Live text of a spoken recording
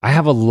I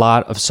have a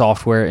lot of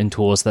software and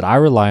tools that I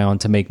rely on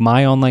to make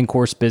my online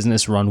course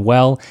business run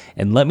well,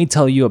 and let me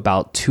tell you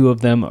about two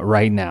of them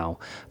right now.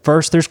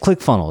 First, there's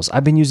ClickFunnels.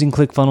 I've been using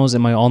ClickFunnels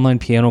in my online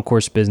piano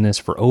course business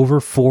for over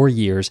 4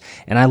 years,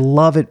 and I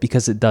love it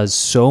because it does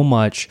so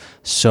much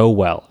so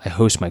well. I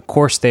host my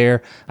course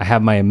there, I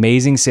have my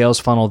amazing sales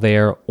funnel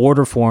there,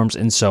 order forms,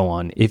 and so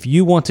on. If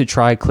you want to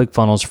try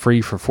ClickFunnels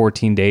free for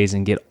 14 days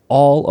and get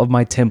all of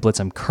my templates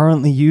I'm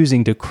currently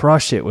using to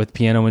crush it with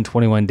Piano in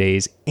 21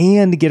 days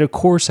and get a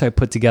course I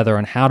put together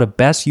on how to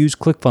best use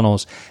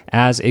ClickFunnels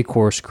as a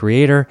course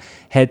creator,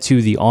 head to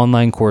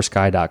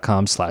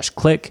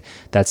theonlinecourseguy.com/click.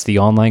 That's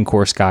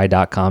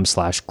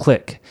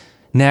theonlinecourseguy.com/click.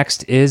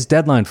 Next is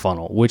Deadline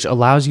Funnel, which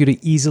allows you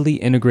to easily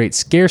integrate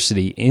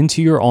scarcity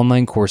into your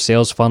online course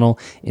sales funnel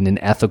in an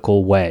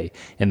ethical way.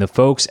 And the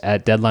folks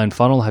at Deadline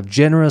Funnel have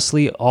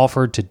generously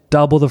offered to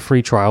double the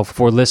free trial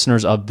for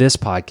listeners of this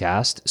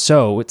podcast.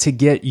 So to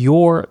get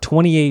your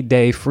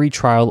 28-day free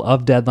trial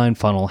of Deadline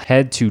Funnel,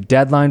 head to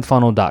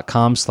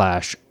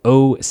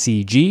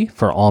deadlinefunnel.com/OCG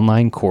for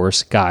Online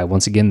Course Guy.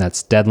 Once again,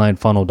 that's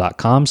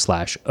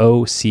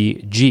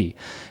deadlinefunnel.com/OCG.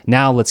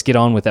 Now let's get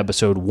on with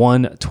episode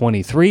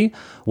 123,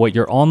 what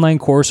your online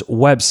course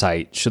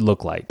website should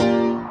look like.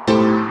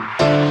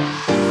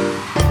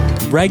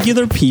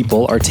 Regular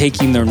people are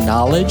taking their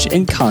knowledge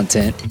and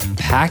content,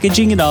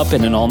 packaging it up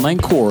in an online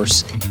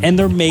course, and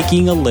they're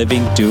making a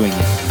living doing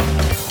it.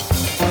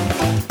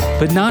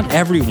 But not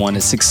everyone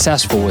is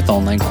successful with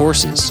online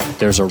courses.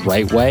 There's a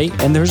right way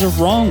and there's a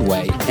wrong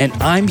way, and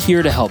I'm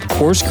here to help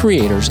course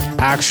creators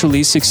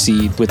actually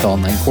succeed with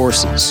online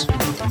courses.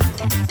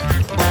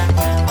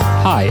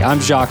 Hi, I'm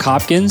Jacques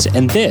Hopkins,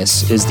 and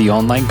this is the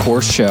Online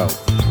Course Show.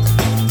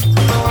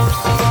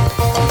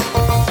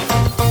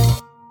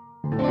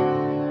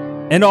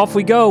 And off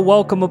we go.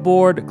 Welcome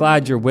aboard.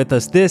 Glad you're with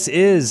us. This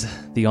is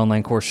the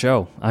Online Course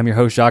Show. I'm your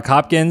host, Jacques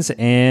Hopkins,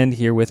 and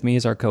here with me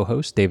is our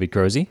co-host, David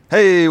Crozy.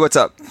 Hey, what's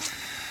up?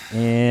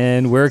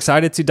 And we're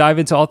excited to dive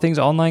into all things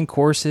online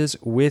courses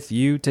with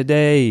you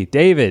today.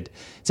 David,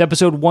 it's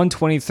episode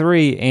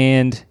 123,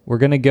 and we're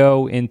going to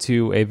go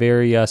into a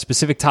very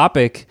specific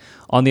topic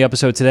on the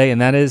episode today,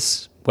 and that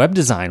is web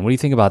design. What do you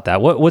think about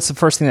that? What's the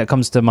first thing that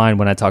comes to mind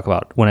when I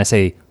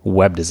say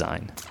web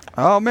design?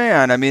 Oh,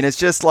 man. I mean, it's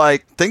just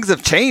like things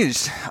have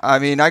changed. I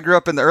mean, I grew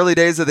up in the early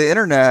days of the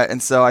internet,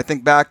 and so I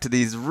think back to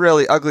these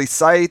really ugly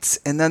sites,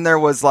 and then there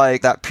was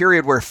like that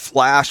period where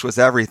Flash was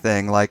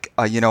everything. Like,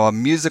 a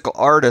musical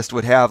artist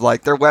would have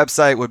like their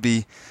website would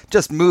be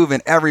just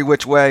moving every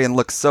which way and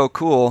look so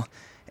cool.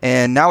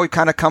 And now we've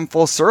kind of come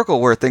full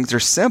circle where things are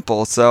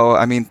simple. So,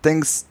 I mean,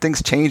 things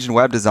change in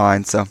web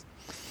design. So,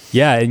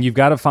 yeah, and you've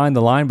got to find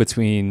the line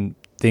between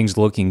things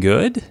looking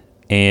good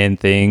and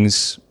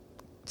things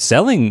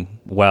selling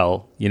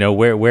well.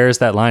 Where is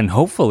that line?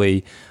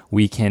 Hopefully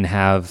we can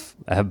have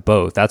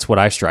both. That's what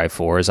I strive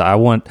for. Is I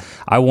want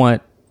my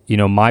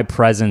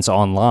presence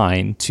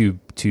online to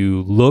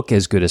look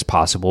as good as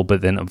possible,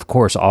 but then of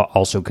course I'll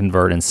also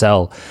convert and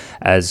sell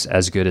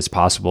as good as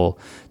possible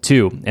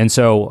too. And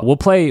so we'll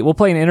play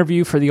an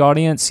interview for the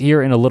audience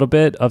here in a little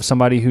bit of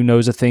somebody who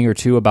knows a thing or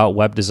two about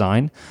web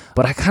design.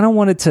 But I kind of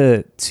wanted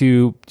to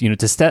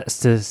set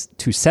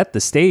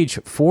the stage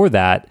for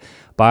that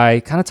by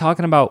kind of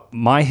talking about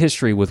my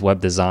history with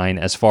web design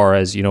as far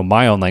as,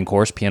 my online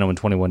course, Piano in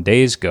 21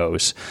 Days,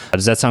 goes.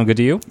 Does that sound good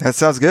to you? That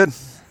sounds good.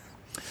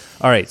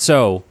 All right.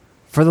 So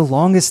for the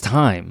longest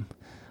time,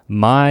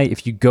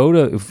 if you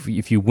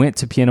went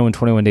to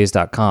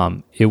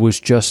pianoin21days.com, it was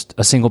just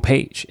a single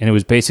page, and it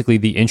was basically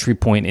the entry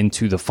point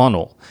into the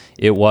funnel.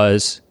 It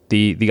was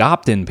the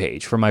opt-in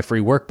page for my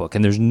free workbook,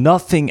 and there was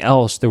nothing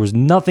else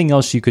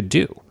you could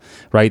do.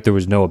 Right? There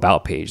was no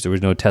about page. There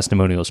was no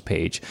testimonials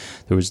page.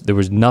 There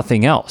was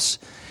nothing else.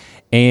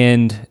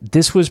 And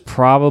this was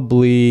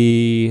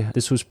probably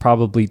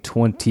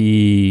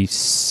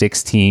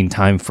 2016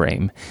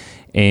 timeframe.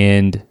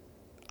 And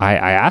I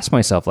asked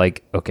myself,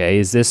 like, okay,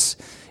 is this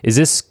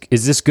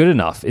good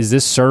enough? Is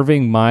this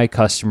serving my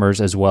customers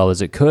as well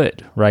as it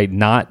could? Right?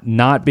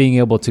 Not being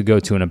able to go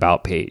to an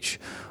about page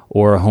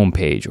or a home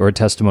page or a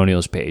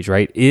testimonials page,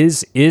 right?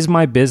 Is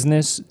my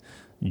business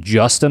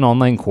just an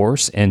online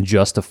course and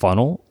just a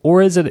funnel,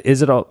 or is it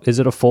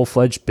a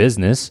full-fledged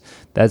business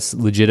that's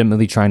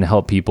legitimately trying to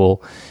help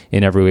people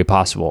in every way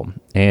possible?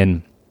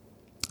 And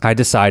I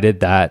decided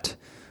that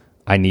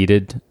I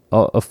needed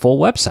a full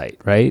website,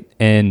 right?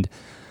 And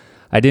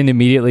I didn't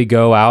immediately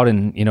go out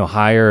and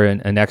hire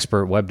an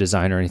expert web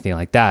designer or anything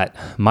like that.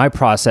 My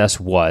process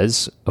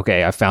was,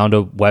 okay, I found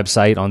a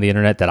website on the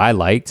internet that I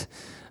liked.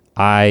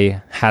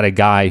 I had a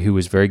guy who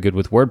was very good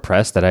with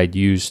WordPress that I'd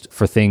used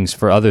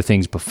for other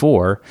things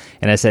before.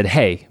 And I said,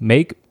 hey,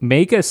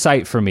 make a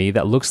site for me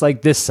that looks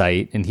like this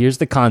site, and here's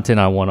the content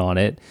I want on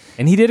it.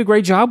 And he did a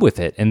great job with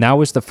it. And that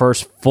was the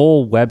first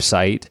full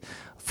website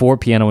for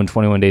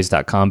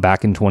pianoin21days.com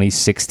back in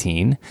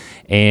 2016.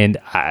 And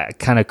I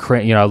kind of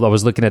I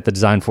was looking at the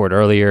design for it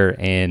earlier,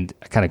 and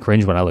I kind of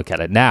cringe when I look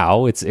at it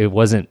now. It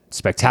wasn't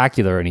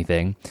spectacular or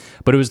anything,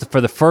 but it was for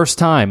the first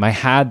time I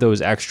had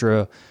those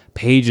extra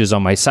pages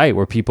on my site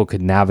where people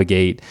could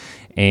navigate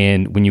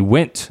And when you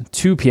went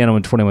to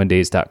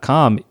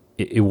piano21days.com,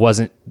 it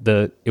wasn't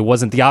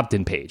the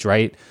opt-in page,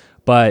 right?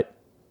 But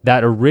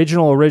that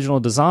original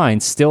design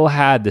still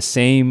had the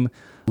same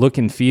look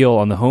and feel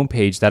on the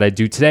homepage that I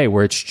do today,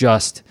 where it's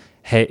just,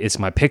 hey, it's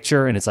my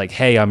picture and it's like,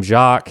 hey, I'm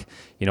Jacques.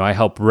 I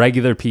help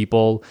regular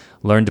people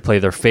learn to play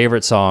their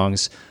favorite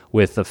songs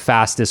with the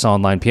fastest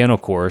online piano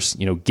course.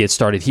 Get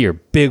started here.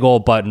 Big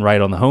old button right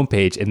on the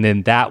homepage, and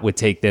then that would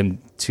take them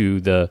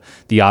to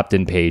the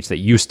opt-in page that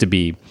used to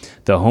be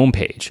the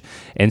homepage.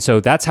 And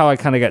so that's how I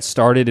kind of got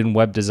started in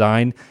web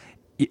design.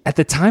 At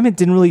the time, it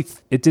didn't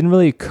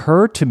really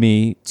occur to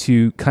me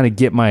to kind of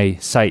get my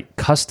site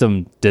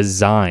custom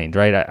designed,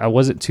 right? I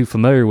wasn't too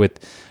familiar with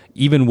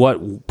even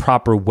what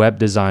proper web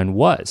design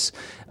was.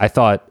 I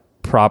thought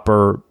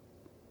proper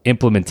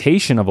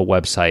implementation of a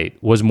website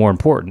was more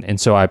important.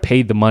 And so I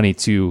paid the money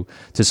to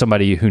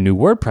somebody who knew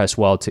WordPress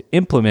well to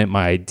implement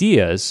my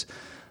ideas,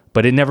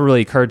 but it never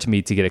really occurred to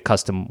me to get a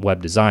custom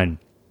web design.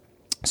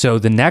 So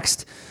the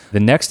next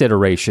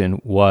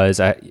iteration was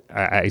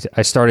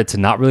I started to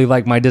not really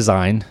like my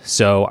design.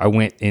 So I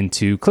went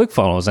into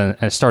ClickFunnels and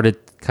I started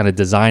kind of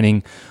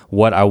designing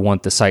what I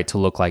want the site to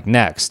look like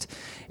next.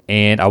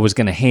 And I was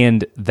going to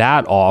hand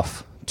that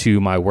off to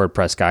my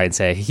WordPress guy and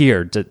say,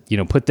 here,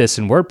 put this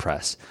in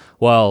WordPress.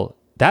 Well,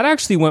 that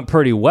actually went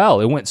pretty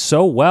well. It went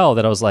so well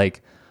that I was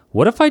like,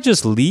 what if I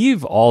just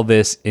leave all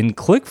this in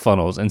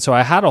ClickFunnels? And so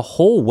I had a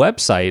whole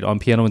website on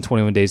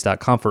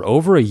piano21days.com for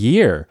over a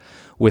year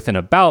with an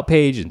about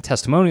page and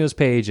testimonials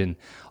page and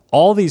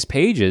all these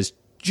pages,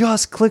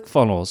 just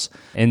ClickFunnels.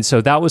 And so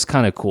that was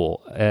kind of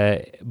cool.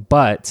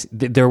 But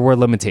there were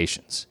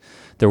limitations.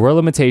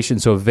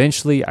 So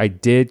eventually I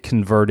did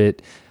convert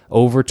it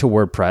over to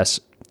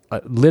WordPress.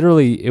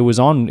 Literally, it was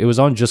on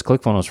just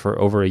ClickFunnels for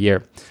over a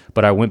year.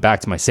 But I went back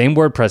to my same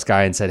WordPress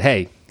guy and said,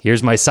 hey,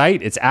 here's my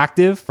site. It's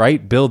active,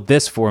 right? Build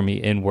this for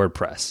me in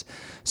WordPress.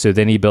 So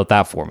then he built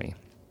that for me.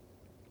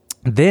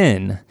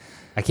 Then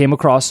I came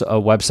across a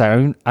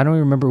website. I don't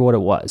even remember what it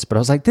was, but I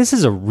was like, this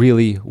is a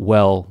really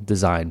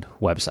well-designed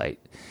website.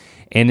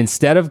 And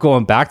instead of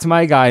going back to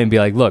my guy and be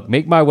like, look,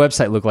 make my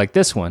website look like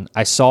this one,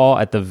 I saw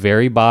at the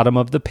very bottom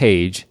of the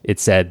page, it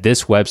said,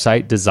 this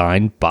website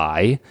designed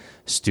by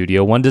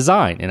Studio One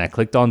Design. And I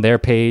clicked on their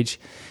page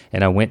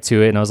and I went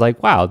to it and I was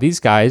like, wow, these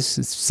guys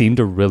seem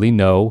to really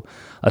know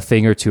a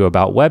thing or two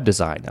about web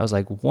design. I was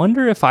like,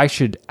 wonder if I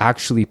should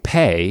actually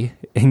pay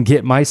and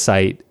get my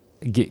site,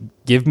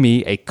 give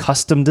me a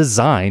custom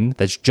design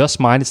that's just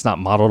mine. It's not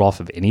modeled off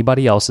of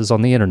anybody else's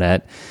on the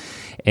internet,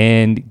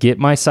 and get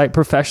my site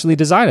professionally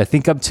designed. I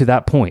think up to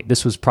that point,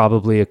 this was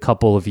probably a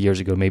couple of years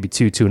ago, maybe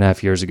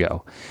 2.5 years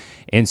ago.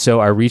 And so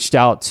I reached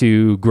out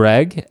to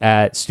Greg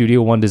at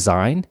Studio One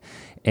Design,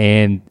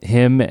 and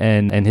him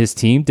and his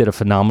team did a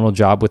phenomenal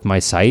job with my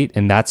site.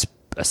 And that's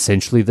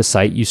essentially the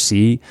site you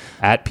see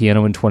at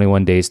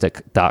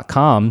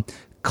piano21days.com,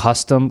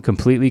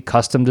 completely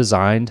custom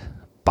designed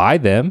by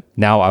them.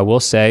 Now, I will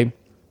say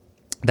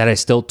that I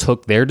still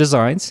took their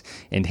designs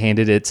and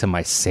handed it to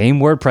my same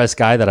WordPress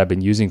guy that I've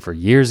been using for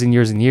years and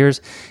years and years,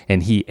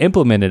 and he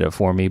implemented it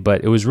for me.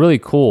 But it was really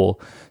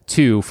cool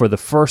to, for the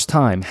first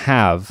time,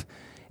 have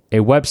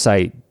a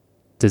website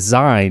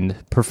designed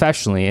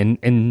professionally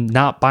and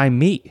not by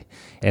me.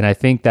 And I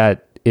think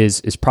that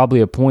is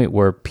probably a point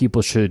where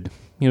people should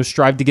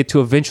strive to get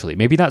to eventually.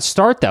 Maybe not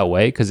start that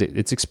way because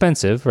it's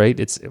expensive, right?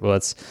 It's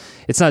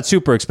not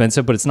super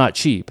expensive, but it's not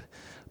cheap.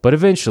 But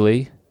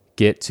eventually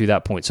get to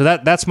that point. So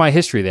that's my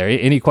history there.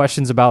 Any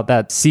questions about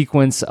that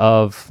sequence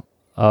of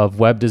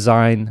web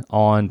design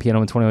on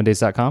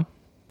piano21days.com?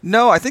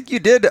 No, I think you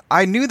did.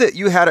 I knew that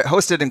you had it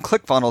hosted in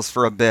ClickFunnels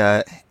for a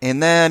bit,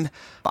 and then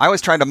I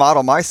was trying to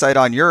model my site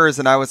on yours,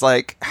 and I was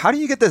like, how do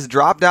you get this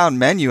drop-down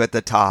menu at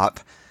the top?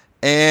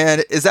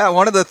 And is that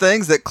one of the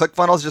things that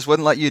ClickFunnels just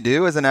wouldn't let you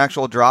do, is an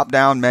actual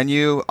drop-down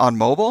menu on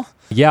mobile?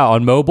 Yeah,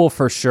 on mobile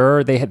for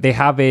sure. They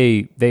have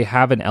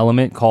an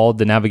element called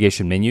the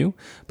navigation menu,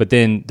 but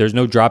then there's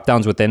no drop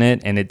downs within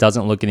it, and it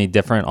doesn't look any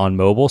different on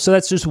mobile. So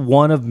that's just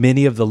one of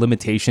many of the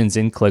limitations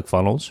in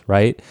ClickFunnels,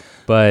 right?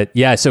 But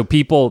yeah, so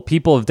people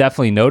have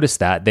definitely noticed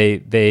that.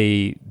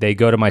 They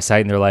go to my site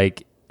and they're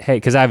like, hey,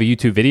 because I have a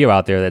YouTube video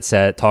out there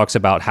that talks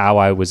about how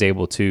I was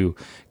able to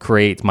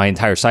create my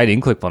entire site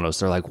in ClickFunnels.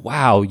 They're like,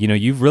 wow,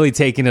 you've really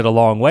taken it a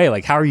long way.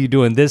 Like, how are you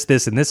doing this,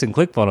 and this in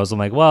ClickFunnels? I'm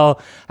like,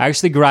 well, I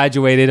actually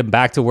graduated. I'm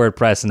back to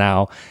WordPress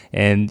now,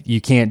 and you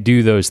can't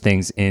do those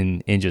things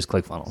in just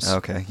ClickFunnels.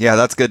 Okay. Yeah,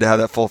 that's good to have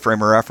that full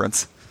frame of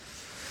reference.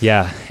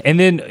 Yeah. And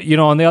then,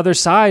 on the other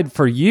side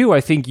for you,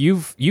 I think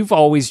you've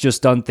always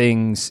just done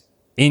things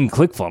in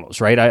ClickFunnels,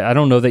 right? I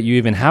don't know that you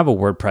even have a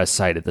WordPress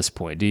site at this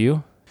point, do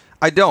you?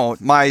 I don't.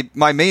 My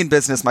main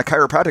business, my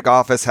chiropractic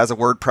office, has a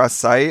WordPress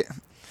site.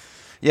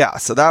 Yeah,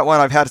 so that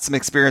one I've had some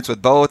experience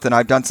with both, and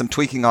I've done some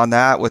tweaking on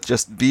that with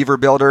just Beaver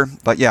Builder.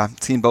 But yeah,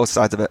 seen both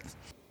sides of it.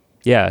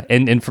 Yeah,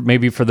 and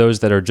maybe for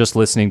those that are just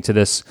listening to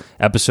this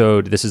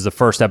episode, this is the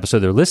first episode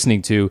they're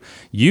listening to.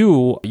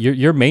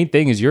 Your main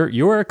thing is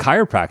you're a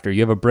chiropractor. You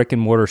have a brick and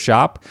mortar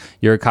shop.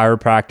 You're a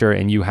chiropractor,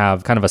 and you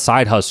have kind of a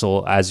side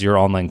hustle as your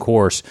online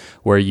course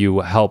where you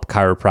help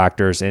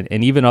chiropractors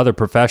and even other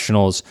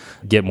professionals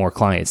get more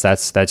clients.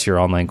 That's your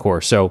online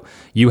course. So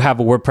you have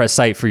a WordPress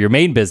site for your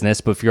main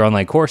business, but for your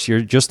online course,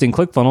 you're just in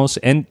ClickFunnels.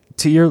 And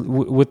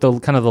with the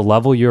kind of the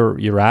level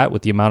you're at,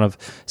 with the amount of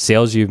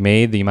sales you've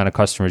made, the amount of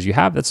customers you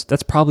have,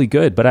 that's probably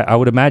good. But I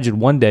would imagine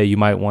one day you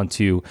might want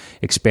to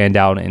expand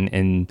out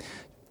and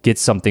get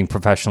something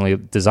professionally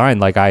designed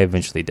like I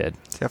eventually did.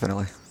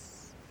 Definitely.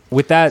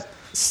 With that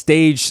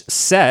stage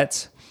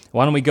set,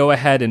 why don't we go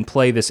ahead and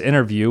play this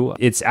interview?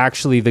 It's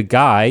actually the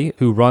guy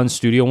who runs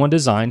Studio One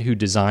Design, who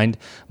designed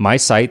my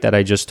site that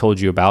I just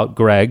told you about,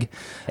 Greg.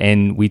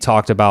 And we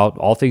talked about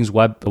all things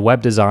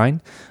web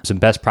design, some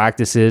best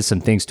practices,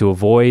 some things to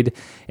avoid.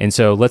 And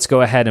so let's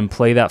go ahead and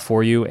play that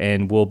for you,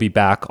 and we'll be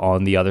back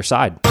on the other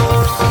side.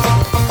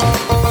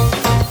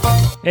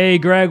 Hey,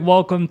 Greg,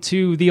 welcome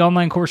to the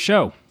Online Course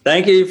Show.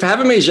 Thank you for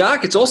having me,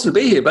 Jacques. It's awesome to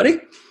be here,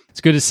 buddy. It's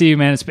good to see you,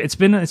 man. It's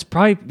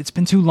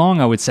been too long,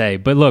 I would say.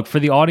 But look, for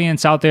the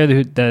audience out there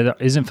that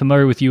isn't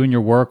familiar with you and your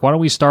work, why don't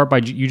we start by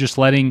you just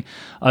letting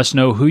us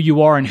know who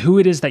you are and who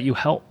it is that you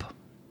help?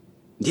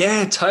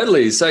 Yeah,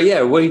 totally. So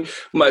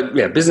my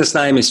business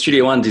name is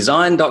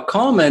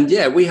studio1design.com,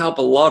 and we help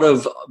a lot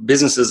of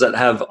businesses that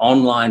have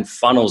online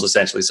funnels,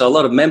 essentially. So a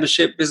lot of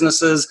membership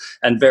businesses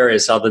and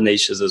various other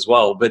niches as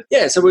well. But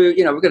so we've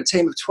got a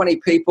team of 20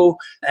 people,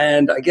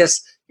 and I guess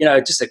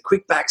just a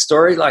quick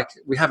backstory, like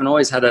we haven't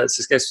always had a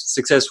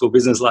successful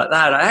business like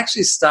that. I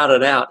actually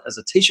started out as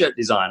a t-shirt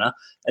designer,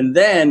 and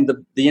then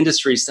the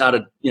industry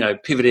started,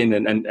 pivoting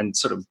and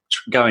sort of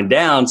going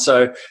down.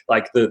 So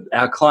like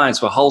our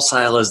clients were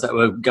wholesalers that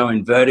were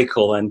going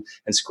vertical and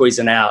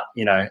squeezing out,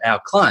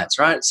 our clients,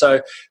 right?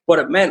 So what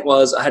it meant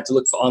was I had to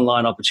look for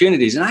online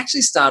opportunities, and I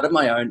actually started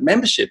my own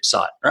membership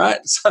site, right?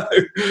 So,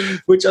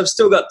 which I've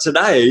still got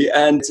today.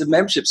 And it's a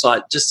membership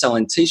site just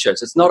selling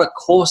t-shirts. It's not a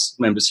course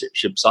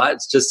membership site.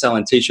 It's just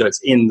selling t-shirts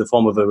in the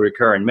form of a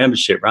recurring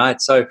membership, right?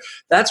 So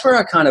that's where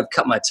I kind of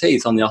cut my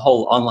teeth on the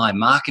whole online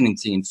marketing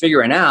thing and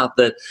figuring out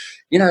that,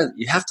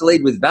 you have to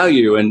lead with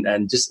value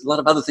and just a lot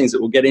of other things that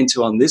we'll get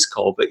into on this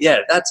call. But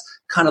that's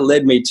kind of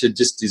led me to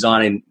just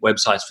designing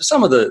websites for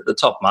some of the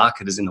top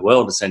marketers in the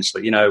world,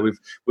 essentially.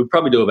 We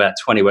probably do about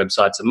 20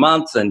 websites a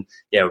month, and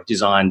we've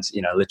designed,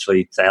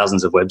 literally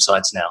thousands of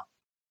websites now.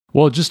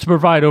 Well, just to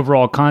provide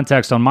overall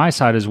context on my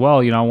side as well,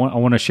 I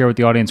want to share with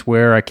the audience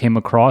where I came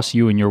across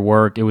you and your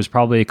work. It was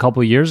probably a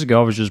couple of years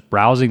ago. I was just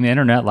browsing the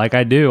internet like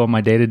I do on my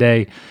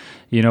day-to-day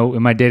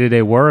in my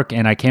day-to-day work,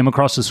 and I came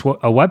across a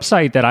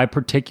website that I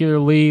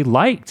particularly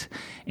liked,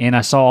 and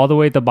I saw all the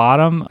way at the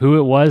bottom who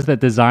it was that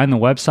designed the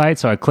website.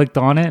 So I clicked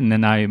on it, and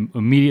then I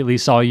immediately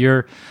saw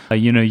your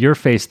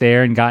face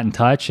there and got in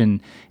touch,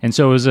 and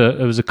so it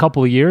was a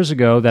couple of years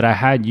ago that I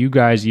had you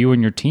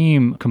and your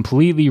team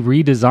completely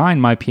redesign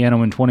my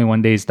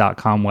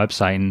pianoin21days.com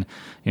website, and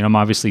I'm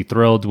obviously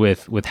thrilled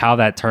with how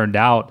that turned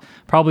out.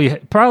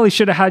 Probably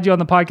should have had you on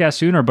the podcast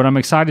sooner, but I'm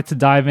excited to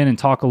dive in and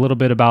talk a little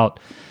bit about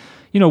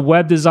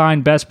web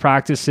design best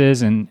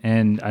practices,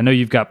 and I know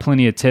you've got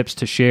plenty of tips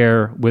to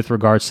share with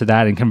regards to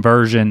that and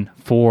conversion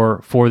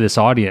for this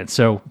audience.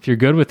 So if you're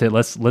good with it,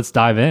 let's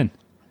dive in.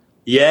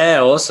 Yeah,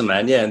 awesome,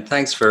 man. Yeah, and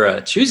thanks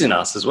for choosing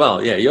us as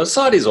well. Yeah, your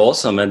site is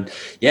awesome, and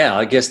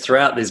I guess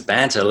throughout this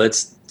banter,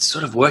 let's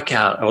sort of work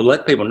out or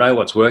let people know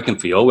what's working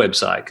for your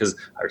website, because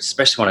I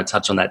especially want to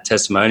touch on that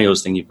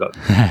testimonials thing you've got.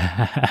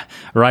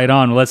 Right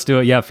on. Let's do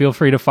it. Yeah, feel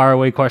free to fire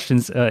away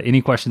questions,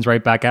 any questions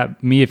right back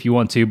at me if you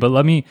want to. But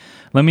let me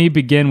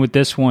begin with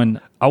this one.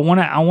 I want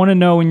to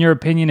know, in your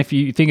opinion, if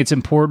you think it's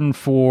important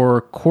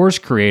for course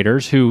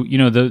creators who,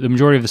 the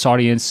majority of this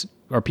audience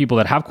are people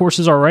that have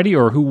courses already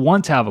or who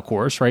want to have a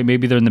course, right?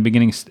 Maybe they're in the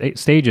beginning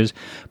stages,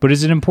 but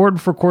is it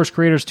important for course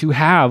creators to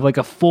have like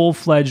a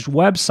full-fledged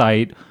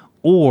website,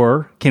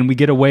 or can we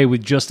get away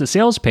with just a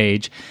sales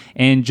page?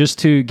 And just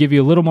to give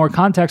you a little more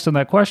context on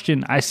that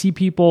question, I see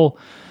people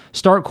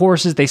start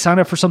courses, they sign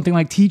up for something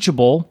like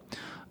Teachable,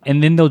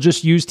 and then they'll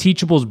just use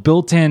Teachable's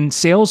built-in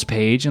sales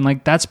page, and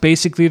like that's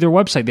basically their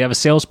website. They have a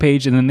sales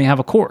page and then they have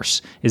a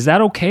course. Is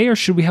that okay, or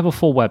should we have a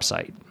full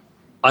website?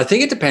 I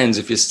think it depends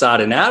if you're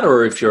starting out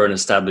or if you're an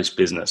established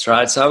business,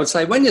 right? So I would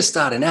say when you're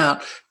starting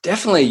out,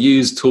 definitely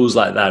use tools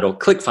like that, or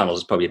ClickFunnels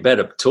is probably a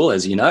better tool,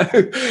 as you know.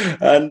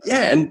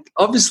 And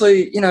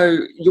obviously,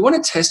 you want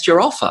to test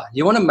your offer.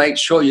 You want to make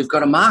sure you've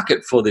got a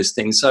market for this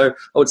thing. So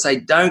I would say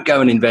don't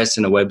go and invest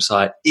in a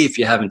website if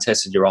you haven't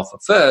tested your offer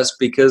first,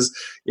 because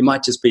you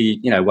might just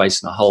be,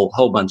 wasting a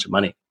whole bunch of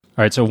money.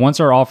 All right. So once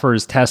our offer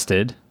is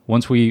tested,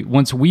 once we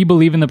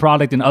believe in the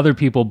product and other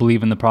people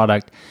believe in the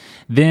product,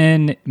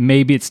 then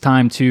maybe it's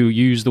time to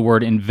use the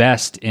word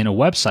invest in a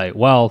website.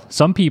 Well,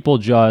 some people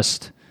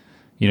just,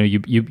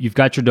 you've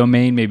got your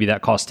domain, maybe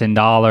that costs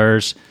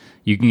 $10.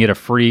 You can get a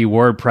free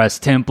WordPress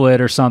template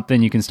or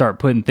something. You can start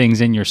putting things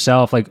in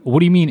yourself. Like, what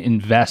do you mean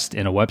invest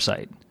in a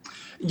website?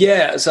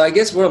 Yeah, so I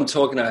guess what I'm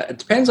talking about, it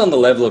depends on the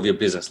level of your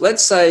business.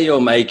 Let's say you're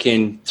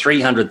making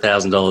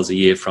 $300,000 a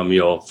year from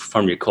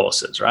your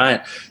courses,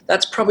 right?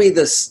 That's probably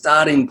the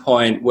starting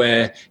point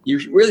where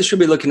you really should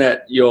be looking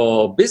at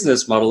your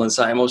business model and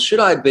saying, well, should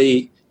I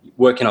be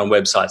working on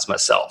websites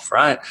myself,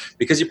 right?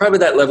 Because you're probably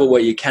at that level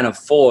where you can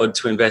afford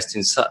to invest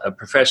in a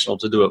professional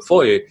to do it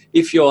for you.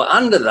 If you're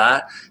under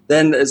that,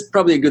 then it's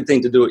probably a good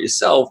thing to do it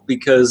yourself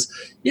because,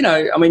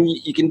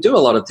 you can do a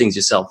lot of things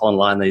yourself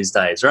online these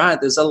days, right?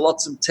 There's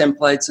lots of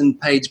templates and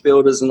page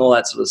builders and all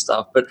that sort of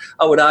stuff. But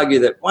I would argue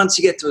that once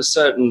you get to a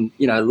certain,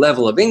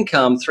 level of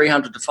income,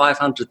 300 to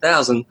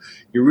 500,000,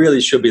 you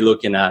really should be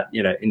looking at,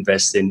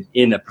 investing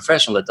in a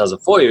professional that does it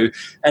for you.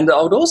 And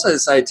I would also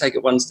say take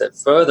it one step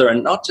further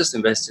and not just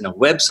invest in a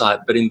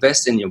website, but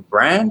invest in your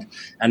brand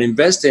and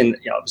invest in,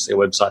 obviously a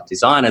website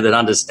designer that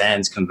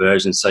understands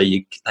conversion so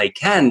they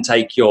can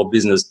take your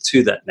business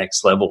to that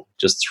next level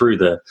just through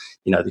the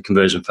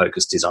conversion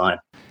focused design.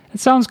 It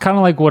sounds kind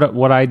of like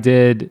what I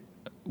did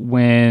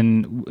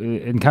when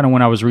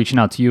I was reaching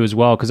out to you as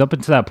well, because up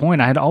until that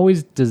point I had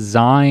always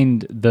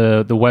designed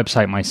the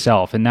website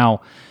myself, and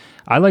now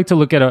I like to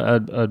look at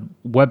a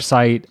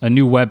website, a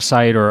new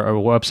website or a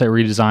website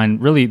redesign.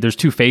 Really, there's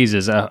two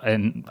phases,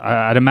 and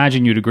I'd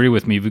imagine you'd agree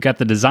with me. We've got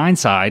the design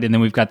side, and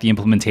then we've got the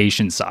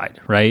implementation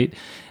side, right?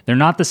 They're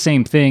not the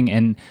same thing,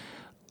 and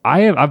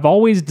I've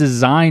always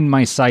designed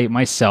my site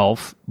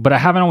myself, but I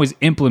haven't always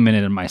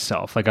implemented it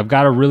myself. Like I've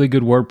got a really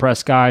good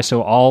WordPress guy,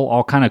 so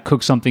I'll kind of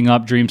cook something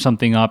up, dream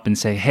something up, and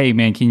say, "Hey,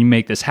 man, can you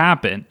make this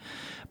happen?"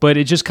 But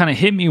it just kind of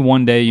hit me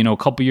one day, a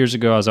couple years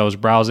ago, as I was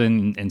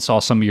browsing and saw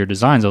some of your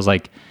designs. I was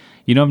like,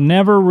 I've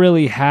never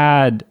really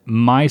had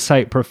my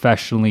site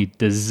professionally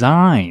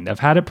designed. I've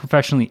had it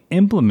professionally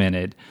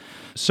implemented.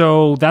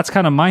 So that's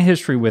kind of my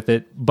history with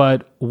it.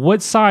 But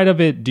what side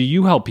of it do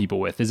you help people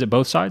with? Is it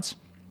both sides?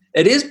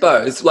 It is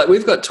both. Like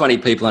we've got 20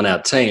 people on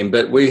our team,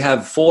 but we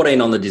have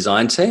 14 on the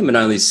design team and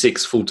only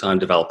 6 full-time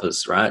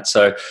developers, right?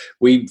 So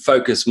we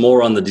focus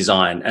more on the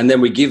design and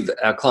then we give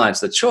our clients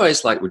the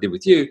choice, like we did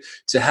with you,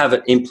 to have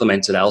it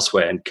implemented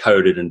elsewhere and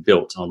coded and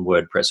built on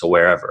WordPress or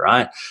wherever,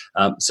 right?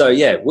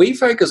 We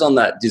focus on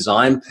that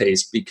design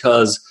piece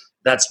because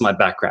that's my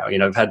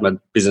background. I've had my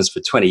business for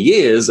 20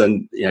 years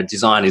and,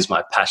 design is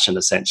my passion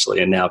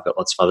essentially. And now I've got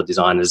lots of other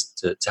designers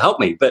to help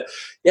me. But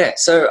yeah,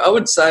 so I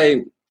would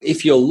say,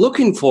 if you're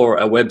looking for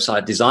a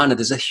website designer,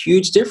 there's a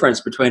huge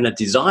difference between a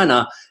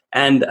designer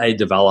and a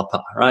developer,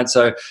 right?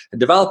 So a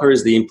developer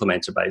is the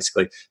implementer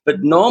basically,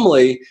 but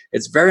normally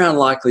it's very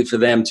unlikely for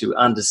them to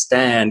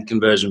understand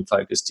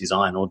conversion-focused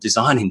design or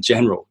design in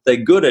general. They're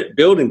good at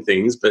building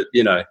things, but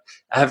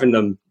having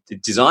them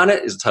design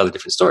it is a totally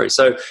different story.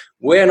 So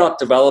we're not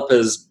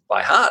developers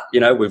by heart.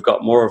 We've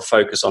got more of a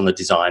focus on the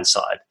design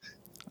side.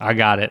 I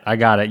got it.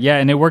 Yeah,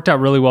 and it worked out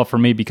really well for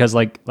me because,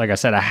 like I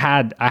said, I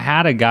had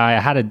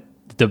a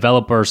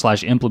developer /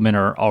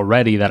 implementer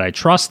already that I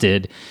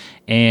trusted,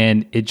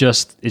 and it's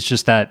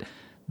just that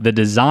the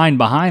design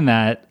behind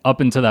that up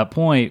until that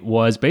point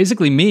was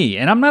basically me,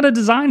 and I'm not a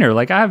designer.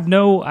 Like I have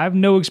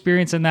no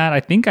experience in that.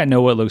 I think I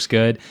know what looks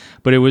good,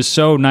 but it was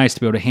so nice to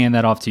be able to hand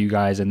that off to you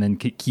guys and then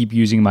keep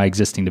using my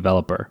existing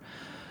developer.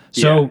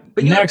 So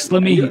next,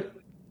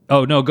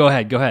 Oh no, go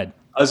ahead.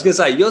 I was going to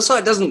say, your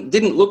site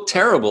didn't look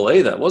terrible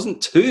either. It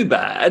wasn't too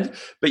bad,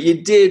 but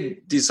you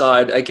did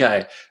decide,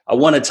 okay, I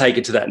want to take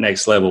it to that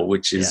next level,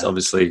 which is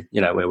obviously,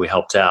 where we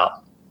helped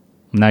out.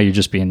 Now you're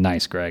just being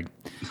nice, Greg.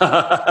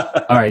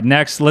 All right,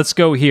 next, let's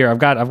go here. I've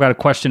got a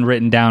question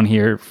written down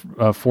here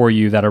for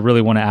you that I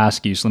really want to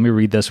ask you. So let me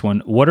read this one.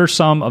 What are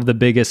some of the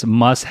biggest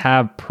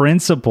must-have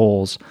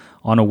principles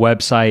on a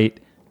website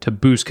to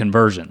boost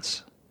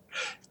conversions?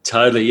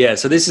 Totally, yeah.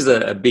 So this is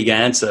a big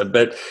answer,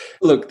 but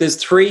look, there's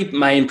 3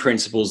 main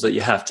principles that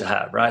you have to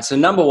have, right? So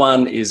number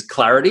 1 is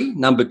clarity,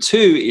 number 2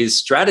 is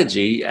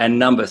strategy, and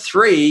number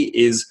 3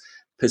 is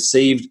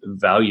perceived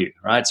value,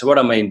 right? So what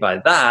I mean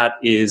by that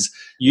is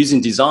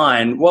using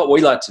design, what we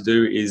like to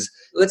do is,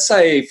 let's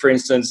say, for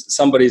instance,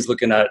 somebody's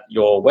looking at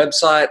your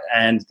website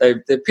and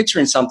they're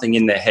picturing something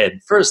in their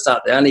head. For a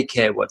start, they only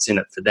care what's in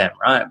it for them,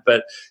 right?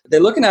 But they're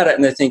looking at it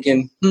and they're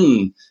thinking,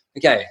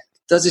 okay,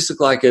 does this look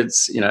like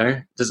it's,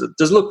 does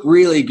it look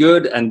really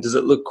good and does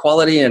it look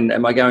quality and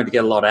am I going to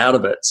get a lot out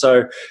of it?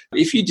 So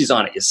if you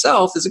design it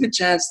yourself, there's a good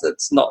chance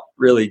that's not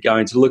really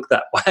going to look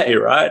that way,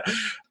 right?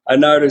 I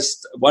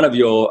noticed one of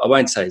your, I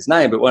won't say his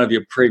name, but one of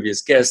your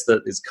previous guests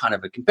that is kind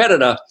of a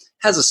competitor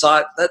has a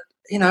site that,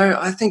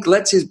 I think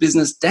lets his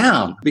business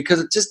down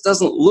because it just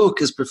doesn't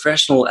look as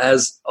professional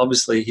as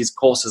obviously his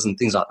courses and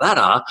things like that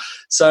are.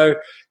 So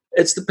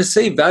it's the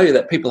perceived value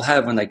that people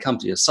have when they come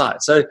to your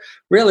site. So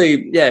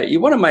really, you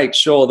want to make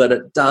sure that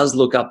it does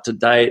look up to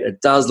date.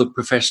 It does look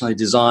professionally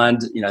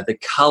designed. The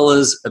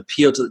colors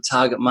appeal to the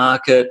target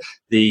market.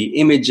 The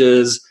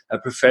images are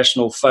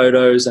professional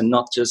photos and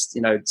not just,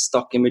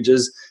 stock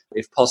images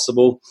if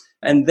possible.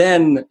 And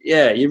then,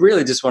 you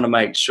really just want to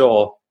make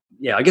sure,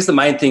 I guess the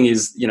main thing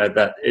is,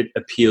 that it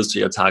appeals to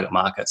your target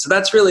market. So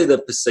that's really the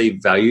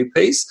perceived value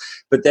piece.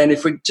 But then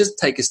if we just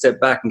take a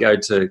step back and go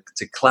to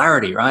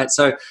clarity, right?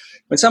 So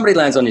when somebody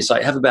lands on your site,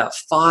 you have about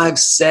 5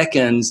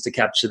 seconds to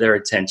capture their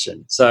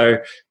attention. So,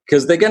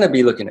 because they're going to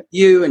be looking at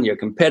you and your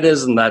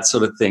competitors and that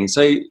sort of thing.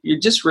 So you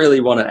just really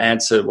want to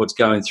answer what's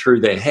going through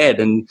their head.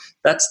 And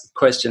that's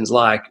questions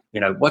like,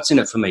 what's in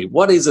it for me?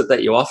 What is it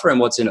that you offer and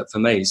what's in it for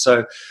me?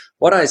 So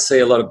what I see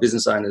a lot of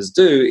business owners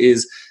do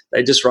is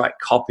they just write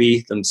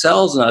copy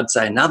themselves. And I'd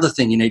say another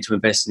thing you need to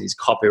invest in is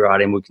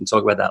copywriting. We can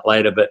talk about that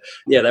later. But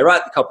yeah, they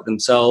write the copy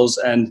themselves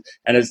and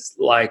it's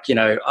like,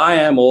 I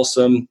am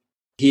awesome.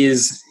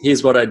 Here's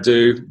what I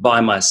do, buy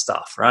my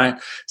stuff, right?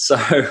 So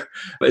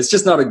it's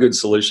just not a good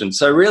solution.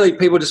 So really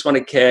people just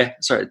want to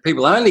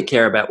people only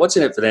care about what's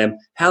in it for them,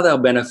 how they'll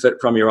benefit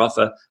from your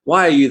offer.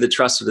 Why are you the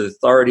trusted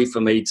authority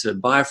for me to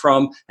buy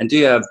from? And do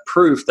you have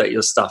proof that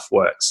your stuff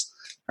works?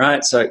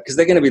 Right. So, because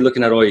they're going to be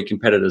looking at all your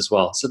competitors as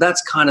well. So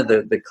that's kind of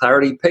the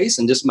clarity piece,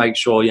 and just make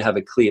sure you have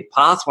a clear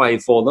pathway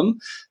for them,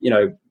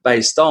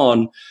 based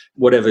on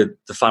whatever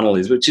the funnel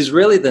is, which is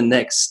really the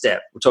next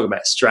step. We're talking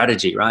about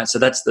strategy, right? So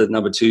that's the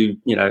number 2,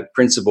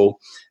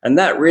 principle. And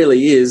that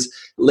really is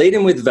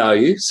leading with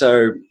value.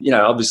 So,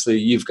 obviously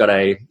you've got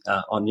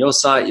on your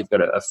site, you've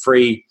got a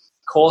free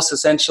course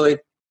essentially.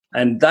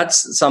 And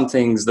that's some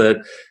things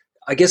that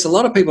I guess a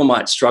lot of people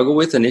might struggle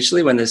with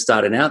initially when they're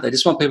starting out. They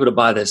just want people to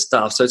buy their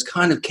stuff. So it's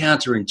kind of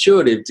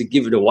counterintuitive to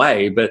give it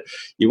away, but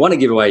you want to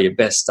give away your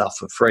best stuff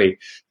for free.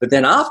 But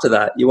then after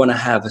that, you want to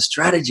have a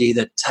strategy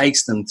that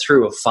takes them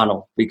through a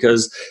funnel,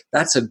 because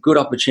that's a good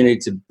opportunity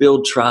to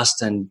build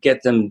trust and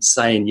get them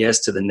saying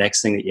yes to the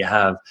next thing that you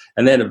have.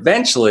 And then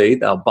eventually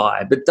they'll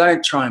buy, but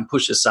don't try and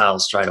push a sale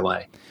straight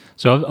away.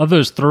 So of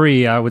those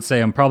 3, I would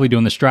say I'm probably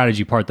doing the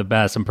strategy part the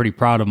best. I'm pretty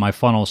proud of my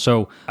funnel.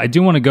 So I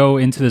do want to go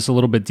into this a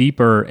little bit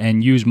deeper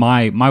and use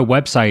my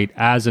website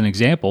as an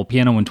example,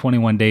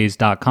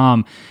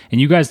 pianoin21days.com.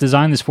 And you guys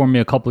designed this for me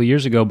a couple of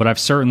years ago, but I've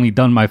certainly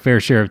done my fair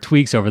share of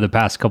tweaks over the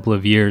past couple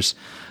of years,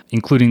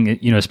 including,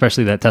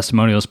 especially that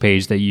testimonials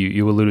page that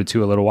you alluded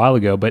to a little while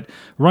ago. But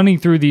running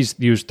through these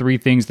 3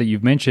 things that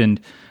you've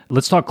mentioned,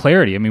 let's talk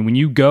clarity. I mean, when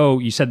you go,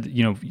 you said,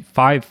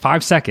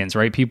 5 seconds,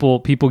 right?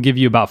 People give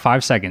you about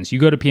 5 seconds. You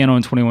go to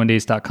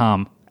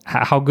pianoin21days.com.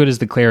 How good is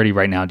the clarity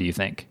right now, do you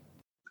think?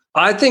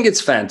 I think it's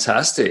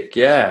fantastic.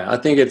 Yeah, I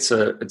think it's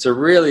a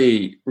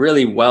really,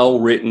 really well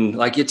written.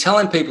 Like, you're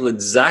telling people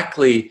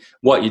exactly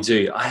what you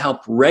do. I help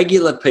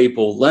regular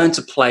people learn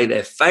to play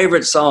their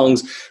favorite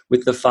songs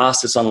with the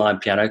fastest online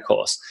piano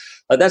course.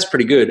 That's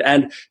pretty good.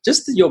 And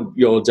just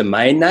your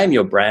domain name,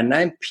 your brand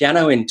name,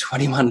 Piano in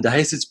 21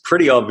 Days, it's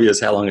pretty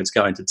obvious how long it's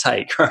going to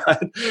take,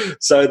 right?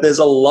 So there's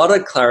a lot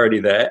of clarity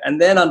there.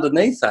 And then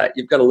underneath that,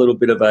 you've got a little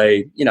bit of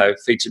a,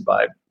 featured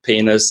by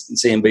pianist,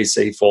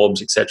 CNBC,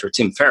 Forbes, etc.,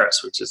 Tim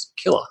Ferriss, which is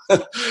killer.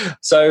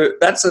 So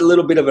that's a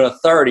little bit of an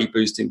authority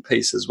boosting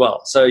piece as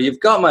well. So you've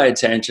got my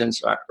attention,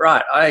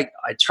 right? I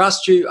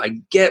trust you.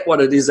 I get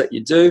what it is that you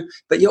do,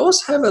 but you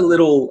also have a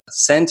little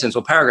sentence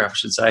or paragraph, I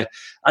should say,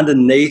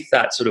 underneath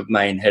that sort of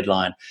main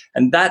headline,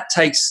 and that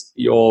takes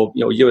your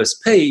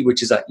USP,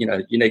 which is that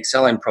unique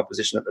selling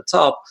proposition at the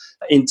top,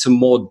 into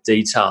more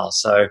detail.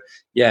 So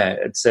yeah,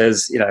 it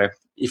says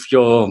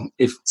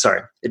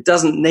it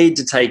doesn't need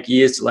to take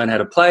years to learn how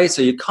to play.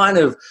 So you kind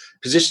of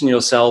position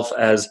yourself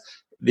as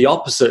the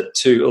opposite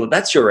to,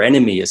 that's your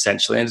enemy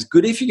essentially. And it's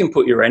good if you can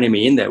put your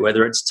enemy in there,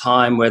 whether it's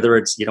time, whether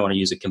it's, you don't want to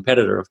use a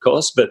competitor, of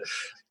course, but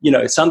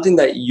something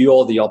that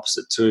you're the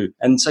opposite to.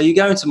 And so you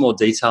go into more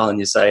detail and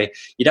you say,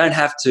 you don't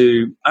have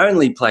to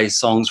only play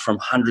songs from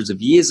hundreds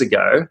of years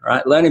ago,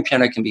 right? Learning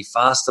piano can be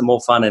faster, more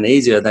fun and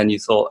easier than you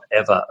thought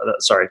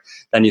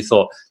Let me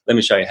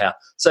show you how.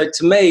 So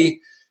to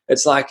me,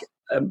 it's like,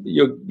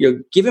 you're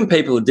giving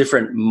people a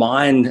different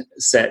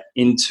mindset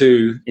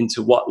into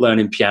what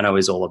learning piano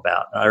is all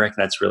about. I reckon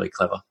that's really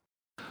clever.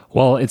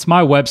 Well, it's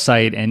my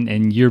website,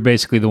 and you're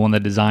basically the one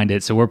that designed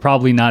it, so we're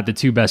probably not the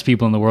 2 best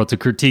people in the world to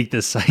critique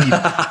this site.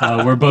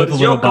 We're both a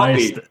little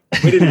biased.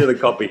 We didn't do the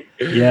copy.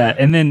 Yeah,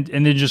 and then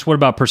just what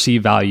about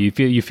perceived value?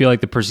 You feel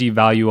like the perceived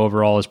value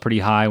overall is pretty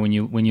high when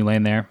you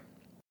land there?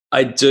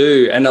 I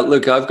do, and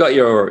look, I've got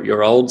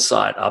your old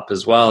site up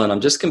as well, and I'm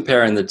just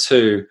comparing the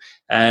 2.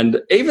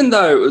 And even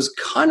though it was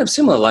kind of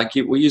similar, like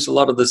we use a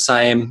lot of the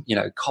same,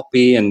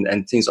 copy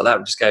and things like that,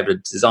 we just gave it a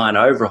design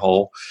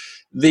overhaul.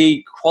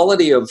 The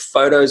quality of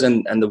photos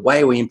and the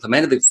way we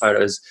implemented the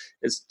photos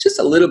is just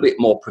a little bit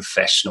more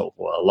professional,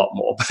 or a lot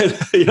more,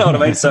 but you know what I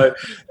mean? So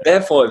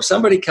therefore, if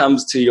somebody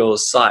comes to your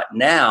site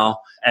now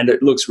and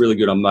it looks really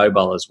good on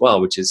mobile as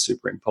well, which is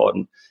super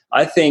important,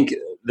 I think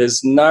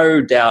there's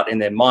no doubt in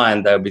their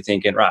mind they'll be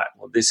thinking, right,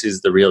 well, this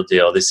is the real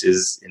deal. This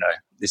is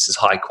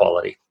high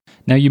quality.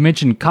 Now, you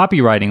mentioned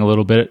copywriting a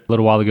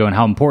little while ago and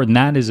how important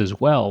that is as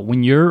well.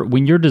 When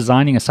you're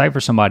designing a site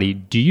for somebody,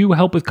 do you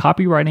help with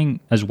copywriting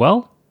as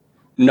well?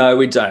 No,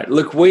 we don't.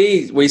 Look,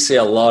 we see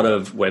a lot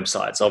of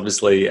websites,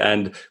 obviously,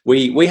 and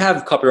we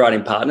have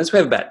copywriting partners. We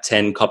have about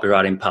 10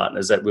 copywriting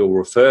partners that we'll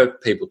refer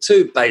people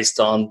to based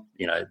on,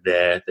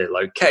 their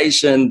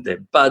location, their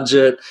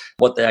budget,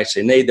 what they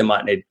actually need. They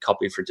might need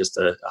copy for just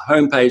a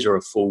homepage or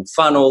a full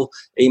funnel,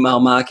 email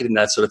marketing,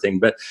 that sort of thing.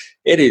 But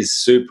it is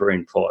super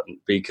important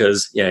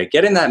because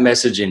getting that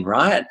message in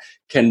right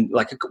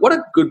what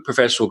a good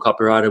professional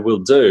copywriter will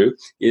do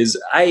is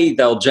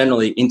they'll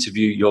generally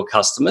interview your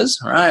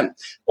customers, right?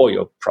 Or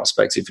your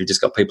prospects if you've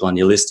just got people on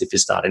your list if you're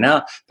starting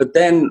out. But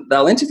then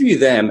they'll interview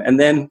them and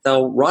then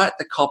they'll write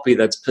the copy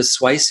that's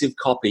persuasive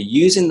copy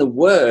using the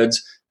words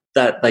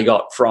that they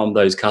got from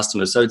those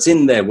customers. So it's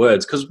in their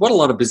words, because what a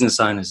lot of business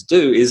owners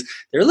do is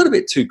they're a little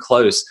bit too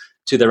close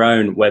to their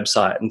own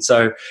website. And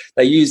so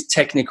they use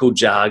technical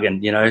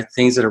jargon,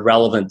 things that are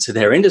relevant to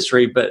their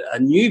industry, but a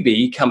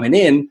newbie coming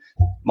in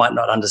might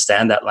not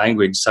understand that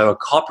language. So a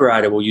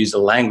copywriter will use the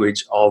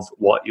language of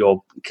what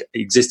your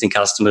existing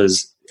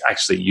customers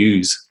actually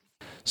use.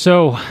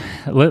 So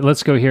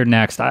let's go here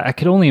next. I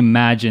could only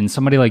imagine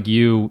somebody like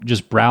you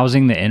just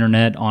browsing the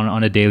internet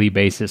on a daily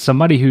basis,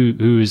 somebody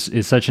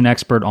is such an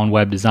expert on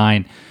web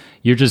design.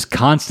 You're just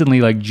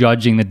constantly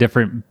judging the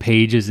different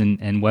pages and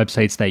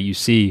websites that you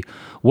see.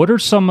 What are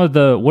some of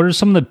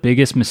the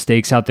biggest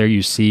mistakes out there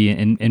you see,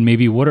 and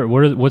maybe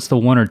what's the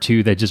one or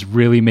two that just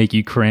really make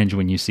you cringe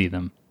when you see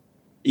them?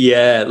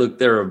 Yeah, look,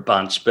 there are a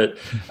bunch, but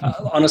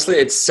honestly,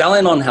 it's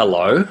selling on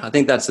hello. I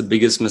think that's the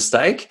biggest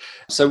mistake.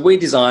 So we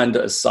designed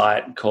a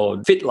site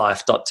called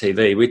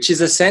fitlife.tv, which is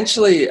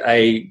essentially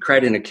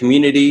creating a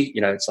community.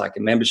 It's like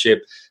a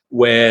membership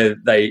where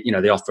they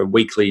offer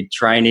weekly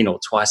training, or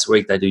twice a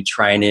week they do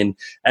training.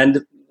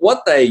 And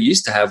what they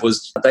used to have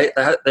was they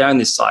own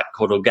this site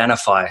called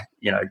Organifi,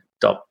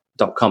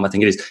 .com, I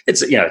think it is.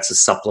 It's a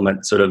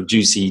supplement sort of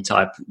juicy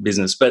type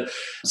business. But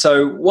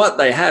so what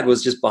they had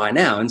was just buy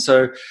now. And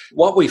so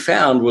what we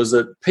found was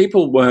that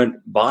people weren't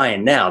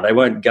buying now. They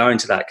weren't going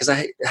to that because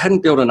they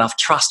hadn't built enough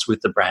trust with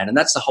the brand. And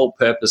that's the whole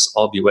purpose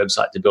of your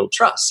website, to build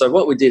trust. So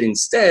what we did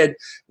instead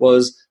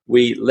was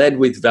we led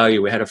with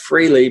value. We had a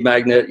free lead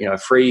magnet, a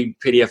free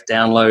PDF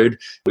download.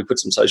 We put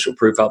some social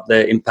proof up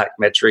there, impact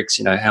metrics,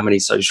 how many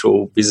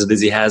social visitors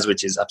he has,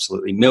 which is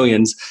absolutely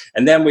millions.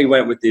 And then we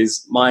went with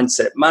his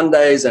Mindset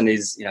Mondays and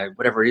his,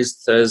 whatever it is,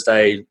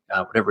 Thursday,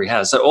 whatever he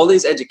has. So all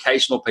these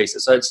educational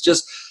pieces. So it's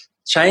just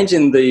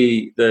changing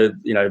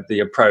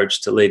the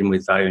approach to leading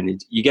with value,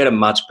 and you get a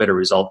much better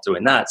result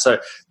doing that. So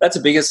that's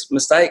the biggest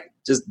mistake.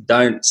 Just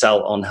don't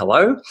sell on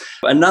hello.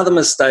 Another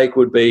mistake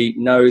would be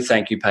no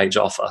thank you page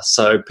offer.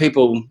 So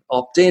people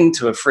opt in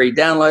to a free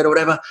download or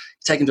whatever,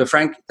 take them to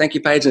a thank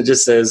you page and it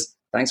just says,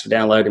 thanks for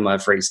downloading my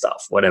free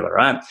stuff, whatever,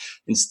 right?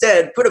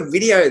 Instead, put a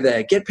video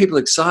there, get people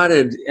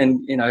excited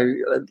and,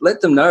 let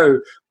them know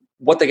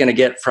what they're going to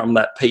get from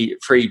that free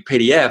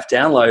PDF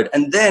download,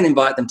 and then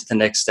invite them to the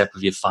next step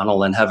of your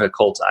funnel and have a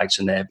call to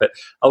action there. But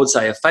I would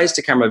say a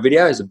face-to-camera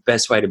video is the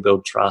best way to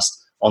build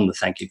trust on the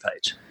thank you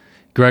page.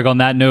 Greg, on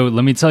that note,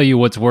 let me tell you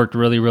what's worked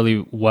really,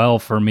 really well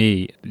for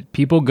me.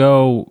 People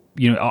go,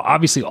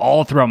 obviously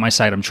all throughout my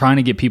site, I'm trying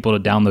to get people to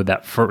download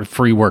that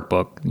free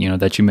workbook,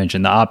 that you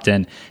mentioned, the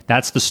opt-in.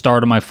 That's the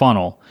start of my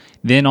funnel.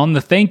 Then on the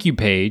thank you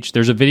page,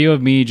 there's a video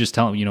of me just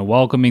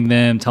welcoming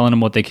them, telling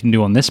them what they can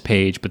do on this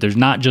page, but there's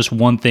not just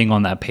one thing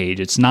on that page.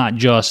 It's not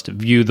just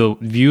view the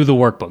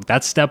workbook.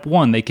 That's step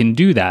one. They can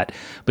do that.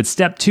 But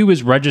step two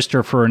is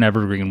register for an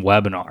Evergreen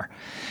webinar.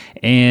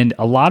 And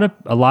a lot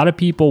of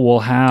people will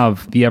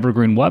have the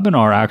Evergreen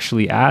webinar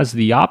actually as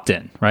the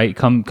opt-in, right?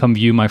 Come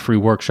view my free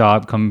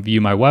workshop, come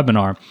view my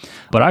webinar.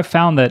 But I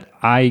found that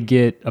I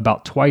get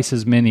about twice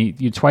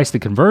the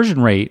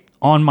conversion rate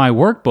on my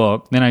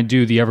workbook than I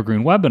do the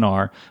Evergreen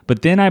webinar.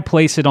 But then I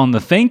place it on the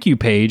thank you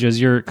page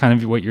as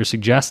what you're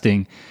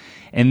suggesting.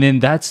 And then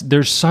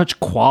there's such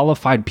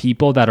qualified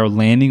people that are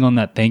landing on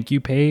that thank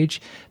you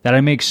page that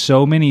I make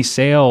so many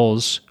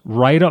sales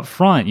right up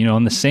front,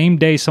 on the same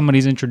day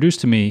somebody's introduced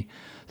to me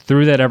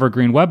through that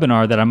Evergreen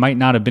webinar that I might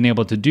not have been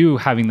able to do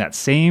having that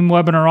same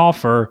webinar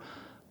offer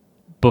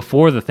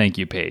before the thank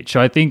you page. So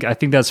I think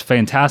that's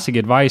fantastic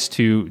advice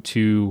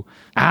to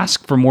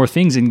ask for more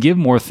things and give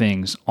more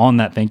things on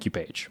that thank you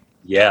page.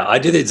 Yeah, I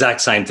do the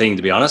exact same thing,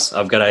 to be honest.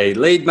 I've got a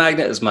lead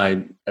magnet as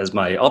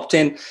my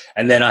opt-in,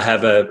 and then I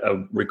have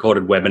a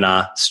recorded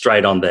webinar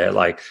straight on there,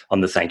 like on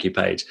the thank you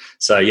page.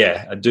 So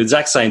yeah, I do the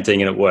exact same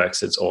thing and it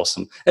works. It's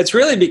awesome. It's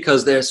really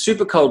because they're a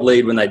super cold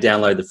lead when they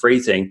download the free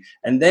thing,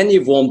 and then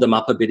you've warmed them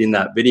up a bit in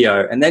that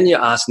video, and then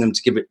you're asking them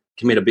to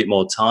commit a bit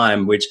more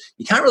time, which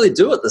you can't really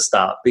do at the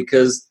start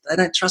because they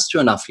don't trust you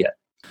enough yet.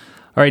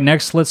 All right,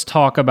 next let's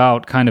talk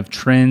about kind of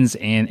trends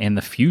and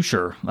the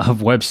future of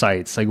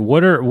websites. Like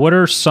what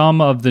are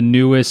some of the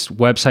newest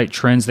website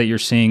trends that you're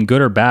seeing,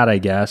 good or bad, I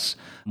guess?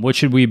 What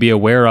should we be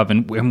aware of?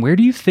 And where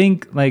do you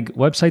think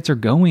websites are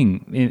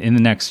going in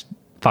the next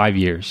 5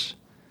 years?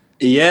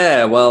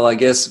 Yeah, well, I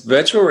guess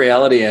virtual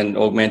reality and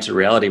augmented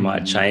reality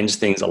might change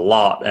things a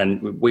lot,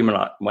 and we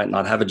might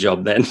not have a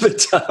job then.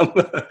 But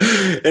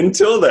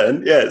until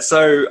then, yeah.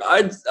 So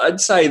I'd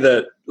say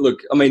that,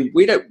 look, I mean,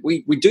 we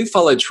do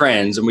follow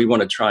trends, and we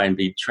want to try and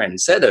be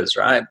trendsetters,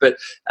 right? But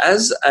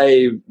as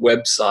a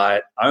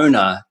website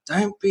owner,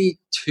 don't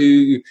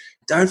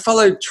don't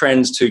follow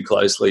trends too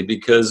closely,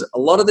 because a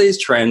lot of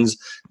these trends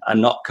are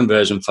not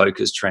conversion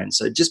focused trends.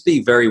 So just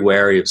be very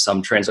wary of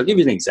some trends. I'll give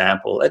you an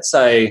example. Let's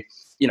say,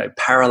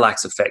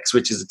 parallax effects,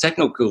 which is a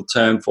technical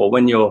term for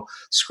when you're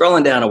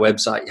scrolling down a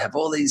website, you have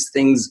all these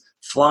things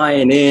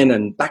flying in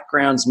and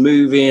backgrounds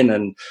move in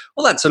and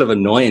all that sort of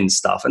annoying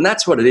stuff. And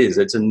that's what it is.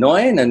 It's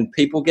annoying and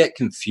people get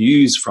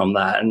confused from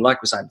that. And like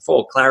we were saying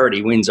before,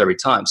 clarity wins every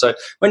time. So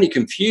when you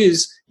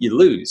confuse, you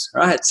lose,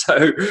 right?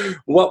 So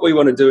what we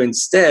want to do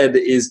instead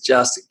is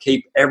just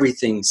keep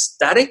everything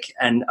static,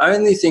 and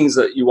only things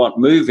that you want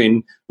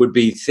moving would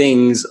be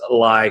things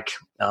like,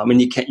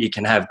 you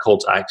can have call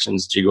to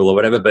actions, jiggle or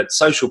whatever, but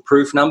social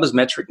proof numbers,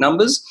 metric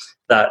numbers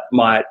that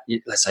might,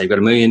 let's say you've got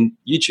 1 million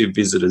YouTube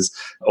visitors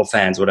or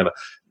fans, whatever,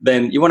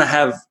 then you want to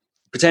have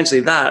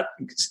potentially that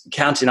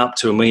counting up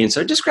to 1 million.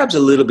 So it just grabs a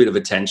little bit of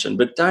attention,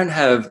 but don't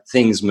have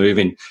things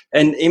moving.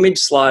 And image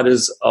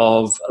sliders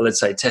of, let's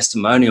say,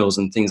 testimonials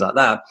and things like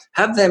that,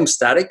 have them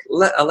static,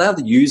 allow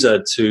the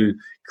user to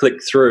click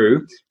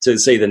through to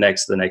see the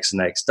next.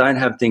 Don't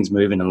have things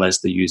moving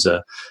unless the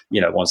user,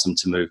 wants them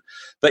to move.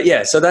 But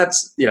yeah, so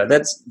that's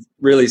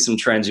really some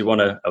trends you want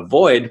to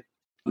avoid.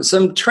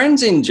 Some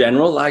trends in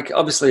general, like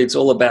obviously it's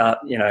all about,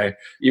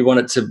 you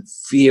want it to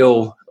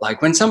feel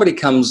like when somebody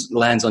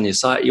lands on your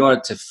site, you want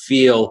it to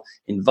feel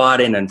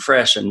inviting and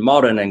fresh and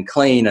modern and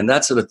clean and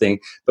that sort of thing.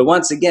 But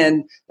once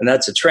again, and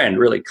that's a trend,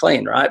 really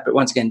clean, right? But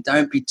once again,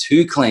 don't be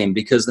too clean,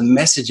 because the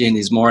messaging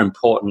is more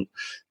important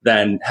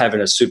than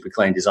having a super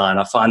clean design.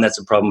 I find that's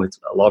a problem with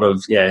a lot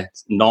of,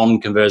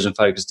 non-conversion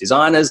focused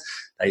designers.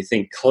 They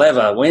think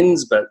clever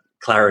wins, but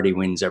clarity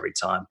wins every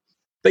time.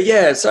 But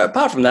yeah, so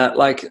apart from that,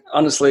 like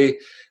honestly,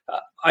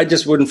 I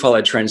just wouldn't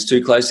follow trends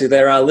too closely.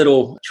 There are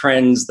little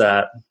trends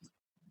that,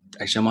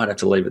 actually I might have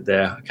to leave it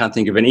there. I can't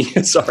think of any,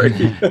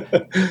 sorry.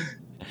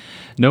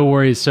 No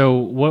worries. So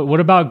what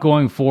about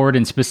going forward?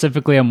 And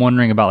specifically, I'm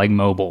wondering about like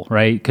mobile,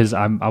 right? Because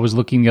I was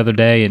looking the other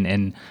day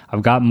and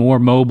I've got more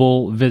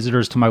mobile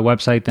visitors to my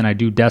website than I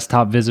do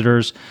desktop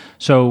visitors.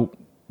 So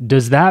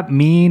does that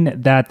mean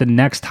that the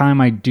next time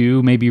I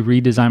do maybe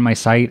redesign my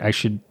site, I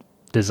should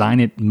design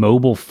it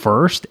mobile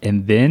first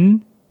and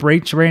then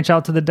branch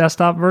out to the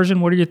desktop version?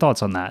 What are your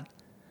thoughts on that?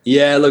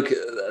 Yeah, look,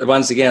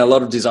 once again, a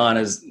lot of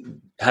designers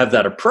have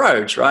that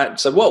approach, right?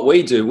 So what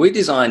we do, we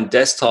design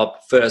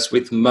desktop first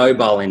with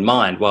mobile in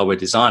mind while we're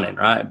designing,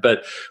 right?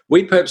 But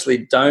we purposely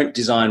don't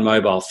design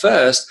mobile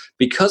first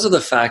because of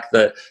the fact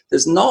that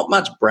there's not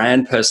much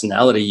brand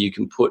personality you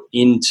can put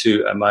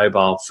into a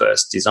mobile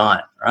first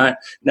design, right?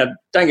 Now,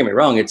 don't get me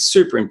wrong, it's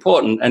super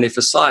important. And if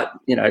a site,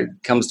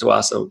 comes to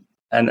us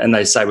and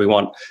they say we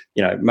want,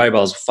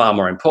 mobile is far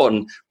more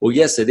important. Well,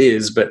 yes, it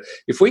is. But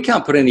if we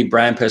can't put any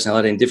brand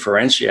personality and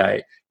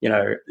differentiate,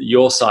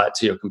 your site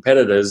to your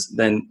competitors,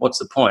 then what's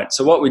the point?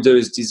 So what we do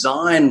is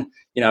design,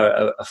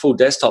 a full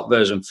desktop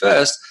version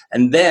first.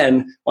 And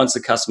then once the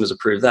customers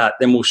approve that,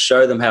 then we'll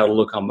show them how to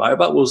look on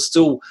mobile. We'll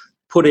still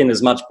put in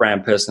as much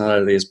brand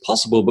personality as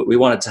possible, but we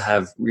want it to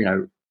have,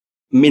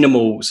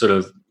 minimal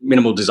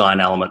design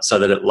elements so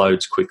that it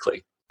loads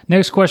quickly.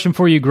 Next question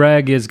for you,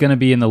 Greg, is going to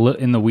be in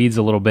the weeds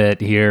a little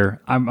bit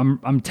here.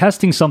 I'm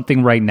testing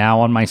something right now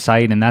on my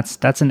site, and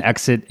that's an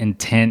exit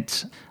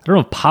intent. I don't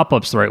know if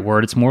pop-up's the right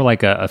word. It's more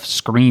like a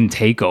screen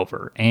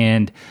takeover,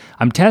 and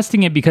I'm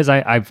testing it because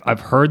I've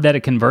heard that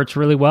it converts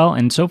really well,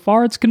 and so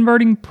far it's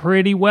converting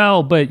pretty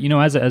well. But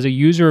as a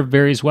user of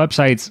various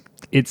websites,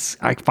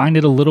 I find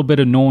it a little bit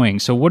annoying.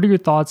 So, what are your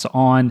thoughts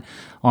on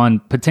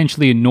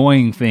potentially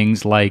annoying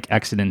things like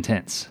exit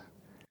intents?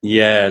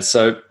 Yeah,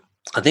 so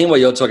I think what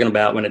you're talking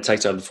about when it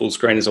takes over the full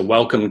screen is a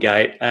welcome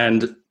gate.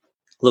 And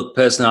look,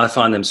 personally, I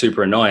find them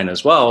super annoying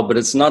as well, but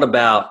it's not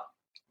about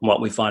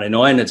what we find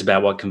annoying, it's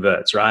about what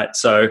converts, right?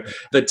 So,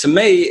 but to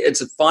me,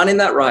 it's finding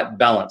that right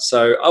balance.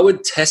 So I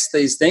would test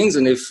these things.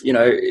 And if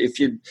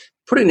you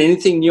put in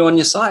anything new on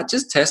your site,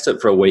 just test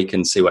it for a week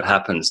and see what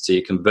happens to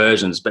your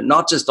conversions, but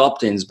not just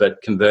opt-ins, but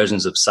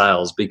conversions of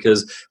sales,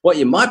 because what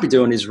you might be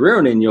doing is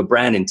ruining your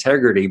brand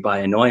integrity by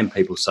annoying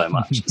people so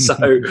much.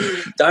 So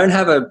don't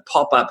have a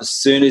pop-up as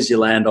soon as you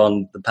land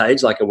on the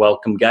page, like a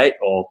welcome gate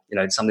or,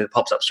 something that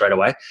pops up straight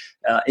away.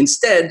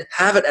 Instead,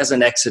 have it as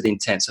an exit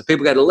intent. So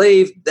people go to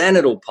leave, then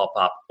it'll pop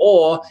up.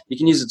 Or you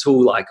can use a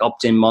tool like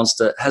Opt-in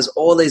Monster. It has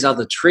all these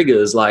other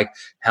triggers like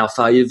how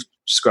far you've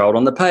scrolled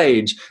on the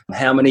page,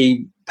 how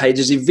many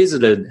pages you've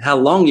visited, how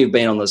long you've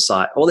been on the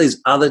site, all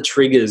these other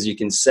triggers you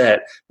can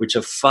set, which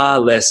are far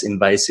less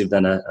invasive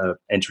than a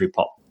entry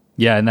pop.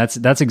 Yeah, and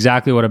that's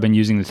exactly what I've been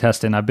using to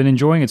test, and I've been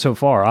enjoying it so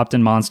far,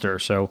 Opt-in Monster.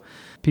 So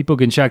people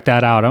can check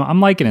that out.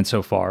 I'm liking it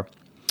so far.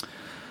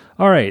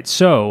 All right,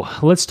 so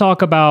let's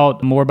talk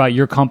more about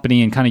your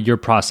company and kind of your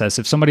process.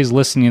 If somebody's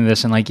listening to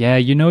this and like, yeah,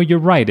 you're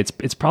right.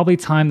 It's probably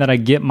time that I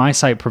get my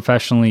site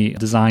professionally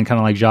designed, kind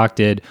of like Jacques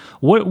did.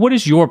 What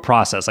is your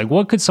process? Like,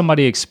 what could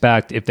somebody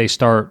expect if they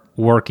start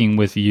working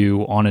with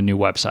you on a new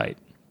website?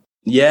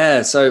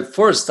 Yeah. So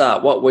for a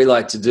start, what we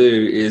like to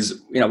do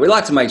is, we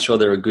like to make sure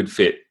they're a good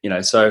fit.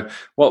 So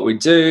what we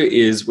do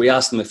is we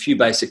ask them a few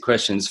basic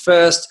questions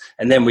first,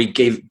 and then we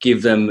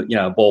give them, a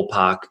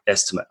ballpark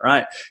estimate,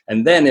 right?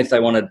 And then if they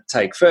want to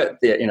take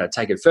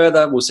it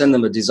further, we'll send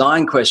them a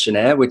design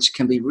questionnaire, which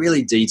can be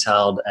really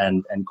detailed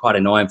and quite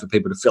annoying for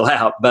people to fill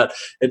out, but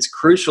it's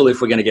crucial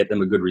if we're going to get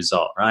them a good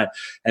result, right?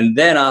 And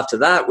then after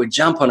that, we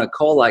jump on a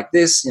call like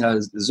this,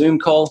 the Zoom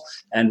call,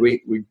 and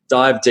we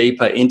dive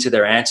deeper into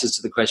their answers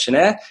to the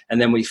questionnaire, and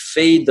then we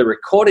feed the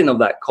recording of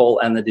that call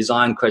and the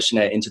design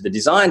questionnaire into the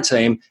design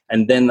team,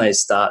 and then they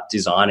start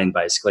designing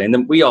basically. And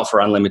then we offer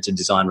unlimited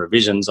design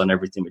revisions on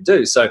everything we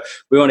do. So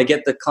we want to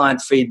get the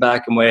client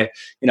feedback, and we're,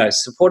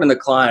 supporting the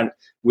client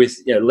with,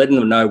 letting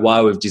them know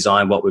why we've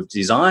designed what we've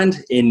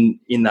designed in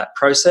that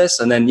process.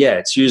 And then,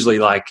 it's usually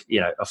like,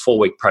 a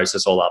 4-week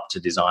process all up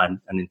to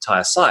design an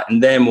entire site.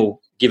 And then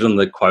we'll give them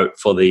the quote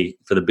for the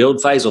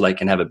build phase, or they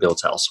can have it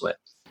built elsewhere.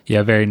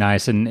 Yeah, very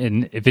nice.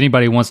 And if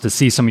anybody wants to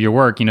see some of your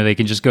work, they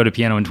can just go to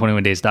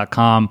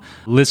pianoin21days.com.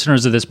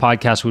 Listeners of this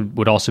podcast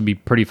would also be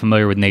pretty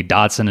familiar with Nate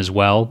Dodson as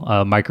well,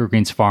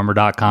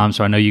 microgreensfarmer.com.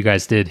 So I know you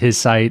guys did his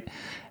site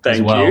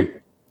as well. Thank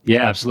you.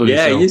 Yeah, absolutely.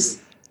 Yeah,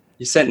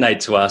 you sent Nate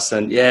to us,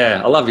 and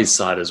I love his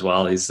site as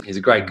well. He's a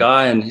great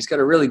guy, and he's got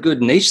a really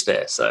good niche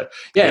there. So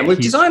and we've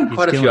designed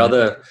quite a few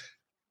other.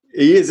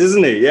 He is,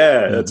 isn't he?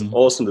 Yeah, that's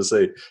awesome to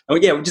see. And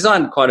we've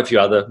designed quite a few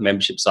other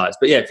membership sites.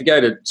 But if you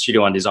go to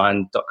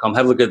studioOneDesign.com,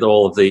 have a look at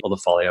all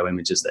the folio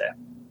images there.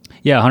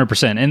 Yeah,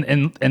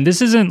 100%. And this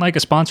isn't like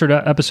a sponsored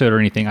episode or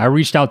anything. I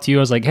reached out to you.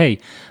 I was like, hey,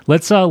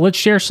 let's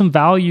share some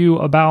value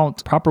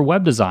about proper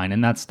web design,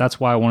 and that's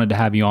why I wanted to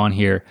have you on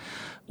here.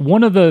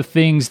 One of the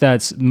things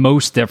that's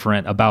most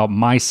different about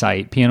my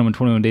site,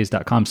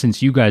 pianoin21days.com,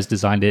 since you guys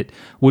designed it,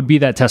 would be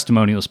that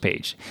testimonials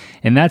page.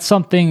 And that's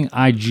something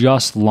I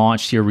just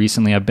launched here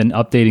recently. I've been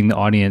updating the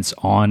audience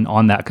on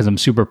that because I'm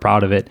super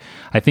proud of it.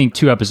 I think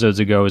 2 episodes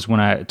ago is when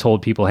I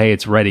told people, hey,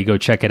 it's ready. Go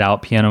check it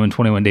out,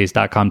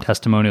 pianoin21days.com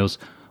testimonials.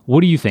 What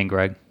do you think,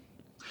 Greg?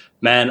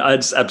 Man, I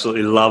just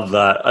absolutely love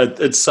that.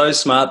 It's so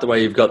smart the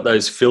way you've got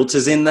those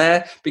filters in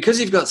there, because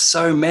you've got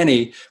so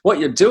many. What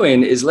you're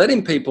doing is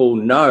letting people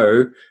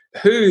know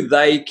who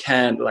they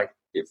can, like,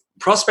 if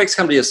prospects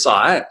come to your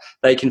site,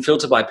 they can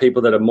filter by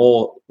people that are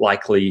more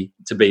likely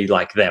to be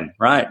like them,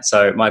 right?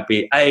 So it might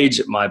be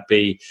age, it might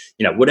be,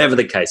 whatever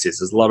the case is.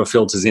 There's a lot of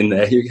filters in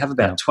there. You have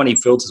about 20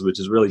 filters, which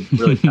is really,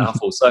 really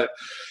powerful. So,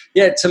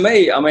 to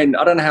me, I mean,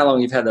 I don't know how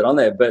long you've had that on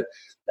there, but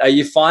are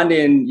you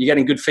finding you're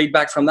getting good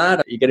feedback from that?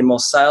 Are you getting more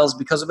sales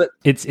because of it?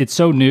 It's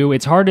so new.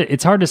 It's hard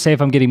to say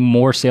if I'm getting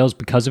more sales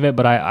because of it,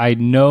 but I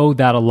know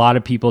that a lot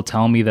of people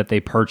tell me that they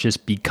purchase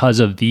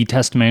because of the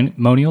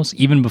testimonials,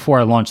 even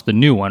before I launched the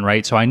new one,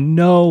 right? So I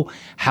know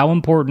how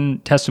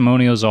important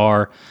testimonials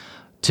are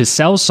to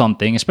sell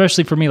something,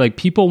 especially for me. Like,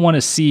 people want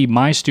to see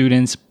my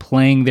students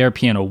playing their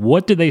piano.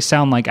 What do they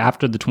sound like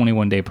after the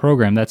 21-day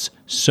program? That's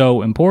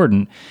so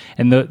important.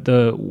 And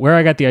the where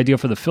I got the idea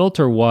for the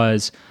filter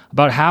was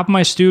about half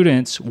my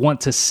students want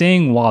to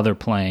sing while they're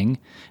playing,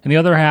 and the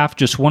other half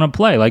just want to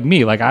play like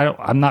me. Like,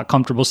 I'm not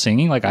comfortable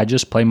singing. Like, I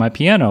just play my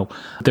piano.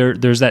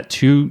 There's that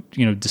 2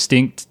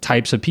 distinct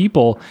types of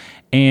people.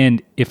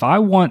 And if I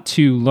want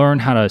to learn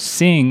how to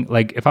sing,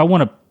 like if I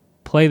want to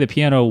play the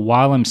piano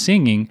while I'm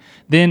singing,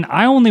 then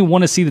I only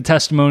want to see the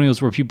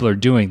testimonials where people are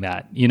doing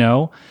that,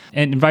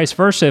 and vice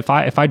versa. If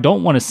I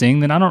don't want to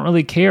sing, then I don't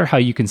really care how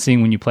you can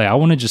sing when you play. I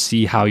want to just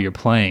see how you're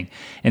playing.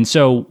 And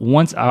so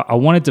once I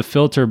wanted to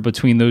filter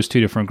between those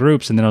 2 different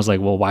groups, and then I was like,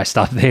 well, why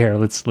stop there?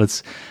 Let's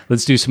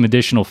do some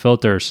additional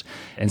filters.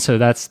 And so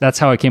that's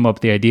how I came up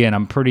with the idea, and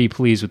I'm pretty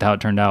pleased with how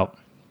it turned out.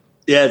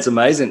 Yeah, it's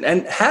amazing.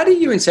 And how do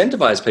you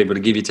incentivize people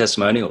to give you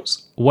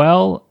testimonials?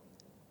 Well,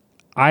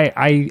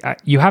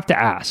 you have to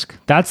ask.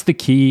 That's the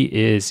key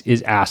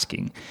is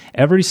asking.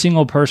 Every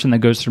single person that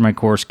goes through my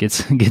course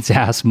gets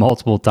asked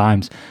multiple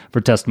times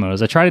for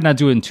testimonials. I try to not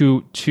do it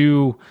in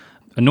too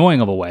annoying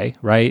of a way,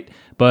 right?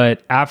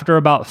 But after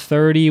about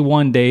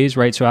 31 days,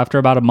 right? So after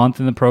about a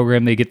month in the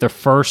program, they get their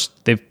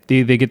first they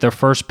get their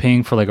first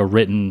ping for like a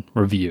written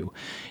review.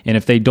 And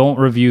if they don't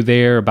review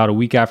there, about a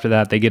week after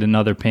that, they get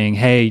another ping.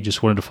 Hey,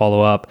 just wanted to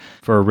follow up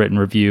for a written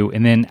review.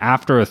 And then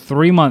after a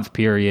 3-month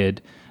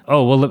period,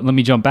 let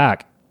me jump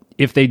back.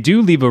 If they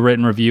do leave a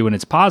written review and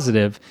it's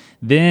positive,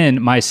 then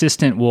my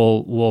assistant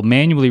will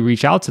manually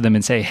reach out to them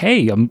and say,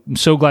 hey, I'm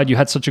so glad you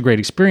had such a great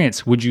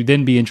experience. Would you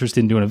then be interested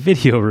in doing a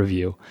video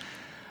review?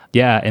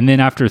 Yeah, and then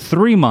after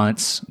 3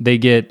 months, they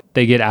get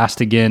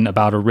asked again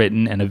about a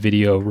written and a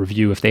video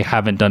review if they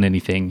haven't done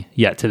anything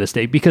yet to this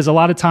day. Because a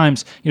lot of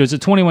times, it's a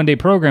 21-day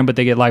program, but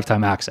they get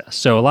lifetime access.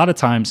 So a lot of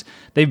times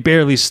they've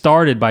barely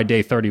started by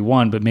day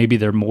 31, but maybe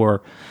they're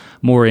more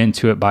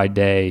into it by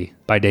day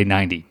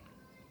 90.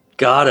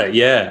 Got it.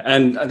 Yeah.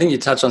 And I think you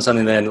touched on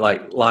something then,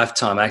 like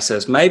lifetime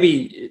access.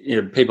 Maybe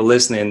people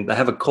listening, they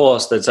have a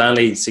course that's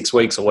only 6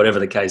 weeks or whatever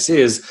the case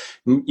is.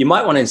 You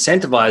might want to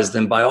incentivize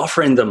them by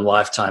offering them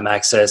lifetime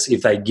access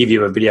if they give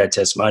you a video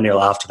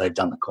testimonial after they've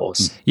done the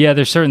course. Yeah,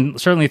 there's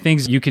certainly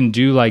things you can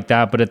do like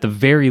that, but at the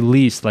very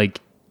least, like,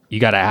 you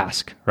got to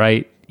ask,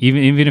 right?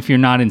 even if you're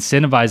not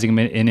incentivizing them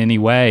in any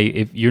way,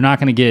 if you're not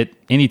going to get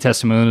any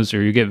testimonials,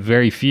 or you get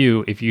very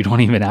few if you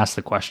don't even ask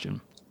the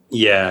question.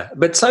 Yeah,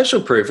 but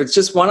social proof, it's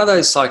just one of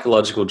those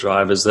psychological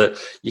drivers that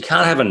you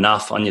can't have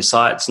enough on your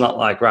site. It's not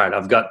like, right,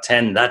 I've got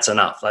 10, that's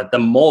enough. Like the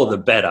more, the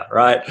better,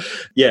 right?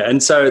 Yeah,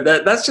 and so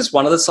that's just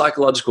one of the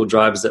psychological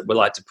drivers that we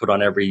like to put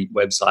on every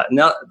website.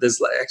 Now,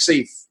 there's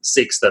actually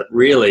 6 that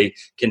really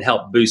can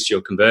help boost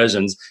your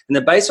conversions. And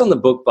they're based on the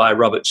book by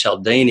Robert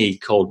Cialdini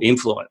called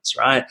Influence,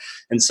 right?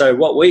 And so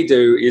what we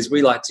do is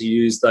we like to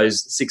use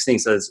those 6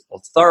 things as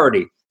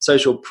authority,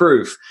 social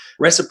proof,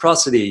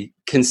 reciprocity,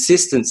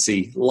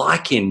 consistency,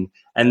 liking,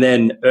 and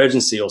then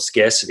urgency or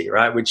scarcity,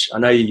 right? Which I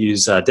know you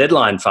use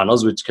deadline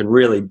funnels, which can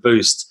really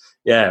boost,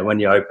 when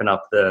you open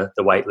up the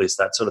wait list,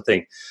 that sort of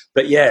thing.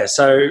 But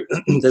so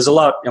there's a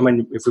lot. I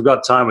mean, if we've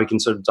got time, we can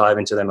sort of dive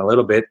into them a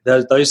little bit.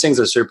 Those things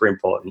are super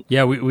important.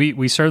 Yeah,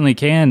 we certainly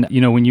can.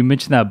 When you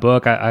mentioned that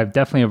book, I've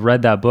definitely have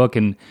read that book.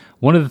 And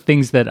one of the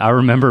things that I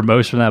remember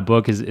most from that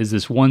book is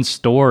this one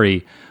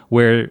story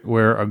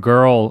where a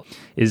girl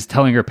is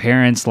telling her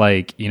parents,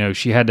 like,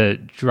 she had to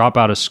drop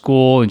out of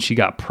school and she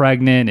got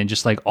pregnant and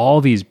just like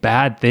all these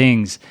bad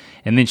things.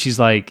 And then she's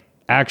like,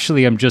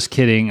 actually, I'm just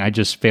kidding. I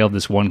just failed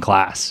this one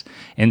class.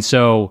 And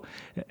so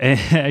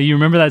you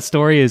remember that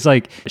story? Is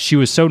like she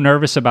was so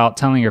nervous about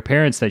telling her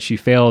parents that she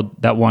failed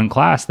that one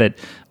class that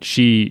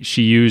she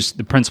used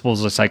the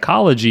principles of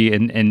psychology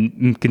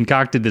and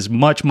concocted this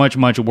much, much,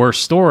 much worse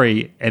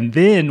story. And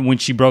then when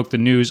she broke the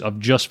news of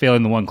just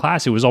failing the one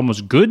class, it was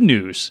almost good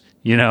news,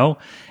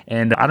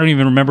 And I don't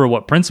even remember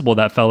what principle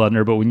that fell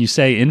under, but when you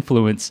say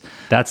influence,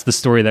 that's the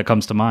story that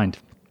comes to mind.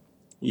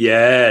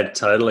 Yeah,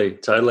 totally.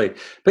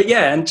 But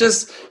and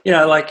just,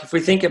 like if we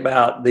think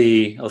about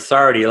the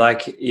authority,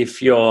 like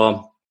if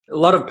you're a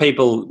lot of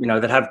people,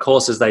 that have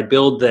courses, they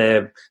build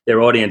their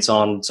audience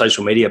on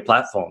social media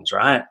platforms,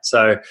 right?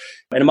 So,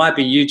 and it might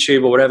be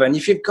YouTube or whatever. And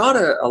if you've got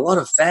a lot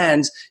of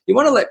fans, you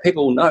want to let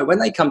people know when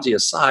they come to your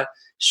site,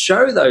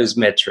 show those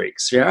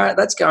metrics, right?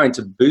 That's going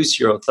to boost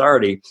your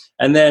authority.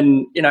 And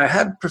then,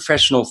 have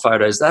professional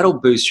photos. That'll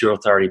boost your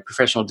authority,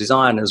 professional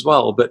design as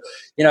well. But,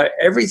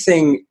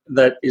 everything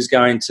that is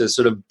going to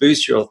sort of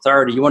boost your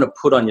authority, you want to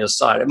put on your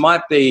site. It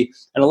might be,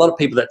 and a lot of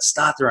people that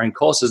start their own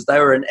courses, they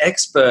were an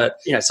expert,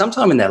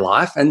 sometime in their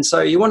life. And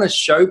so you want to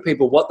show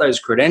people what those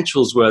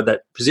credentials were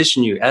that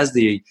position you as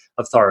the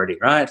authority,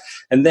 right?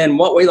 And then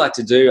what we like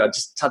to do, I'll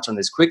just touch on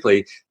this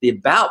quickly, the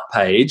About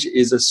page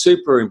is a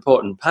super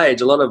important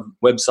page. A lot of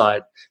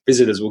website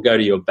visitors will go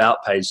to your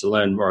About page to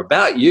learn more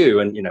about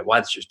you and, why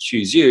they should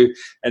choose you.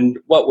 And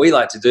what we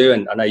like to do,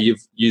 and I know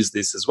you've used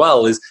this as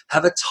well, is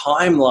have a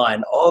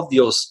timeline of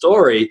your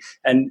story.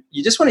 And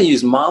you just want to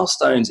use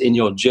milestones in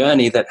your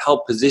journey that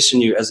help position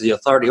you as the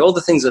authority, all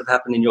the things that have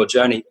happened in your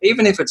journey,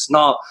 even if it's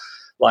not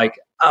like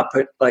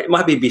it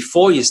might be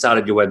before you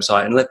started your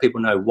website, and let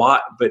people know why.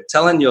 But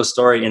telling your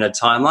story in a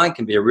timeline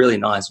can be a really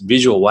nice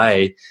visual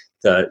way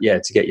to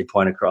get your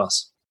point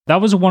across. That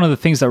was one of the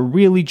things that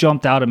really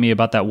jumped out at me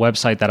about that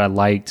website that I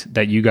liked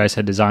that you guys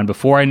had designed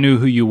before I knew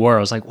who you were. I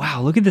was like,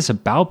 wow, look at this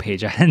About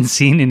page. I hadn't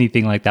seen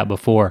anything like that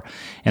before.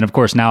 And of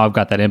course, now I've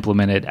got that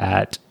implemented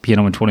at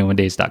piano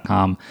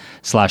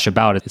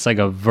in21days.com/about. It's like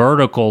a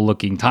vertical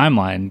looking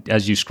timeline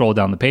as you scroll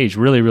down the page.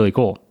 Really, really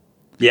cool.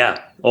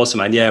 Yeah, awesome,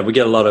 man. Yeah, we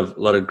get a lot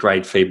of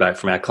great feedback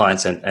from our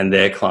clients and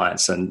their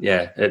clients. And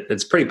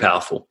it's pretty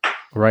powerful.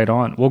 Right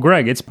on. Well,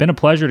 Greg, it's been a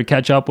pleasure to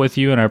catch up with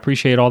you, and I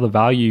appreciate all the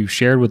value you've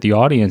shared with the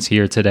audience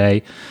here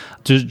today.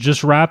 To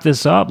just wrap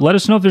this up, let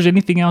us know if there's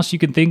anything else you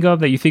can think of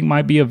that you think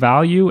might be of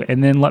value,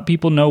 and then let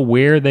people know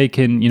where they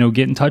can,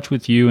 get in touch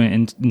with you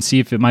and see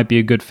if it might be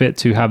a good fit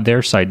to have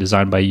their site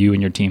designed by you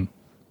and your team.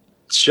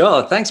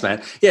 Sure. Thanks,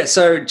 man. Yeah.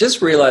 So just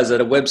realize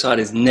that a website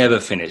is never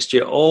finished.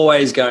 You're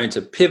always going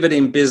to pivot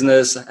in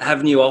business,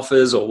 have new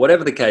offers or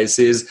whatever the case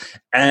is.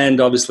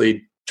 And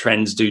obviously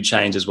trends do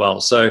change as well.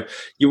 So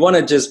you want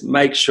to just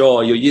make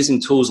sure you're using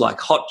tools like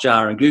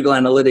Hotjar and Google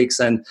Analytics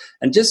and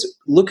just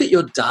look at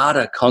your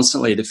data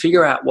constantly to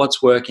figure out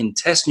what's working,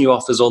 test new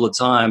offers all the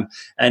time.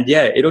 And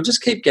it'll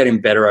just keep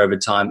getting better over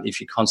time if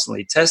you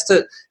constantly test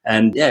it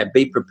and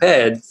be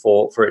prepared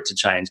for it to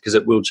change, because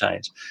it will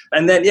change.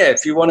 And then,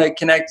 if you want to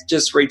connect,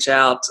 just reach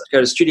out,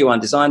 go to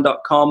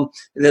studioOneDesign.com.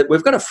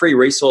 We've got a free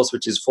resource,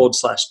 which is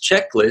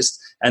 /checklist.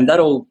 And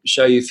that'll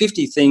show you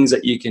 50 things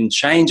that you can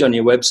change on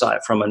your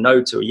website from a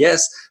no to a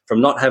yes,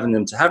 from not having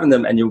them to having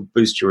them, and you'll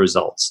boost your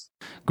results.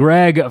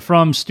 Greg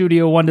from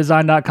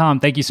StudioOneDesign.com.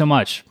 Thank you so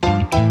much.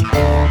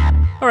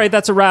 All right,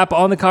 that's a wrap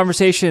on the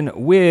conversation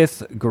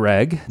with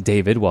Greg.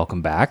 David,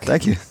 welcome back.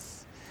 Thank you.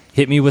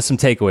 Hit me with some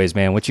takeaways,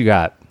 man. What you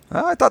got?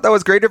 I thought that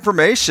was great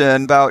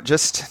information about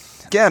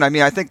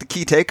I think the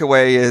key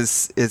takeaway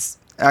is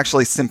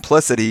actually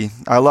simplicity.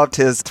 I loved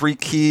his 3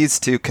 keys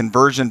to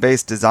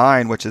conversion-based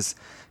design, which is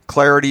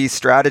clarity,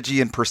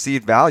 strategy, and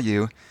perceived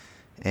value,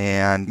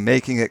 and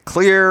making it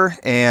clear.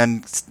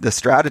 And the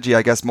strategy,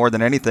 I guess, more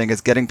than anything,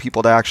 is getting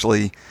people to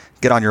actually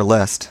get on your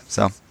list.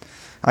 So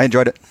I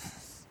enjoyed it.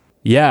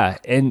 Yeah.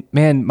 And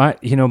man,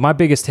 my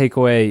biggest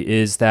takeaway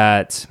is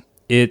that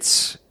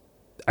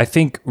I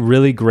think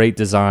really great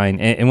design,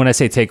 and when I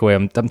say takeaway,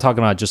 I'm talking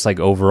about just like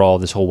overall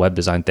this whole web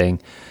design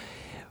thing.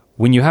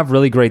 When you have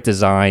really great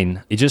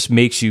design, it just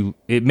makes you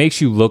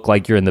look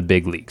like you're in the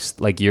big leagues,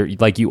 like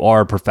you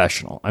are a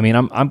professional. I mean,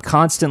 I'm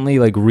constantly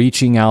like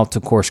reaching out to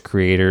course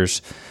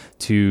creators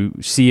to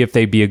see if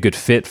they'd be a good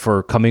fit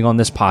for coming on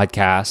this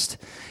podcast.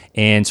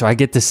 And so I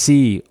get to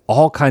see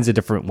all kinds of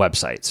different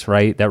websites,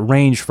 right? That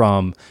range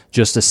from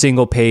just a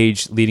single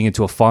page leading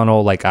into a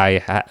funnel like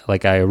I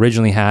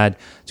originally had,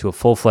 to a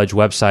full-fledged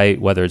website,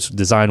 whether it's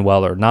designed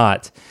well or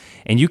not.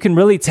 And you can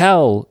really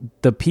tell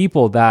the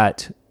people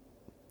that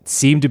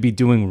seem to be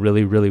doing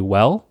really, really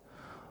well,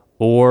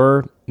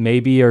 or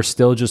maybe are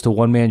still just a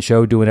one-man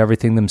show doing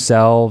everything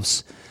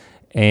themselves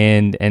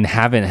and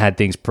haven't had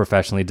things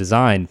professionally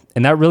designed.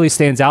 And that really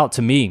stands out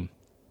to me,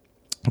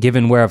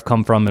 given where I've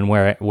come from and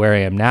where I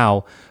am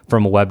now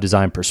from a web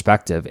design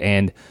perspective.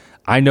 And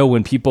I know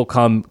when people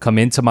come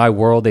into my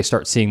world, they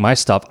start seeing my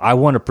stuff, I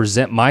want to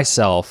present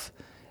myself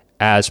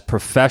as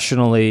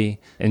professionally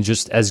and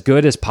just as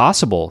good as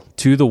possible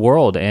to the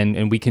world.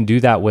 And we can do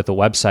that with a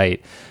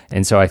website.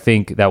 And so I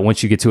think that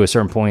once you get to a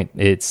certain point,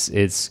 it's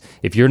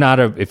if you're not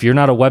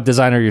a web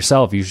designer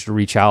yourself, you should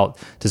reach out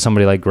to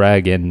somebody like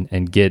Greg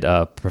and get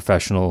a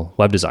professional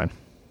web design.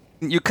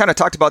 You kind of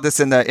talked about this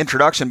in the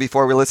introduction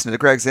before we listened to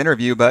Greg's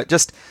interview, but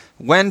just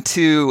when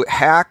to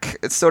hack,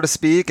 so to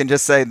speak, and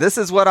just say, this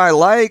is what I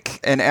like,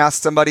 and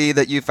ask somebody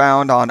that you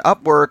found on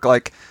Upwork,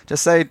 like,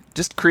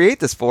 just create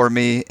this for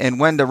me, and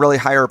when to really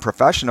hire a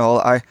professional.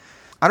 I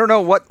don't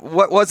know, what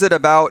was it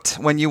about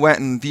when you went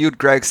and viewed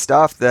Greg's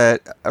stuff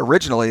that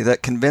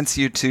convinced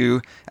you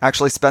to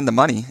actually spend the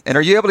money? And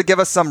are you able to give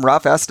us some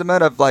rough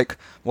estimate of like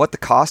what the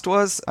cost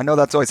was? I know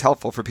that's always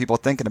helpful for people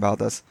thinking about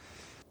this.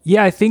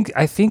 Yeah, I think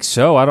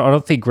so. I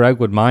don't think Greg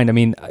would mind. I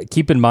mean,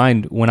 keep in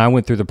mind, when I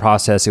went through the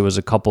process, it was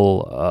a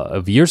couple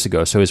of years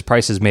ago, so his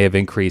prices may have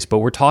increased, but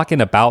we're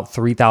talking about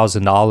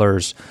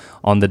 $3,000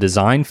 on the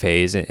design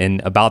phase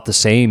and about the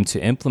same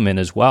to implement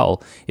as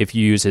well if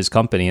you use his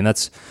company. And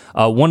that's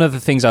one of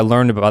the things I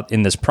learned about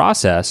in this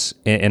process,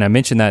 and I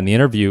mentioned that in the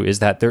interview, is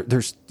that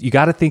there's you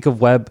got to think of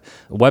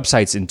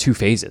websites in two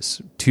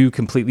phases, two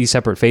completely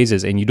separate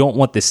phases, and you don't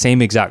want the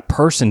same exact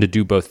person to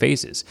do both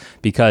phases,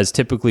 because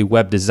typically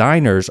web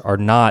designers are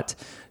not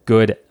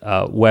good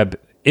web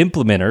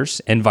implementers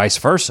and vice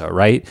versa,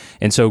 right?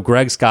 And so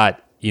Greg's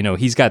got,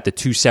 he's got the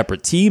two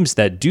separate teams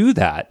that do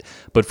that.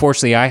 But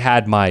fortunately, I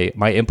had my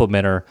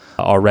implementer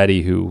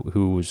already who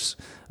was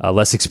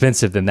less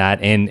expensive than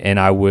that, and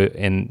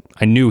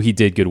I knew he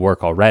did good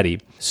work already.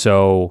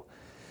 So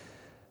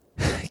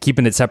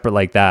keeping it separate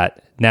like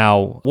that.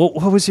 Now,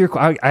 what was your?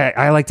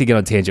 I like to get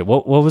on tangent.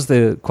 What was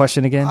the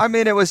question again? I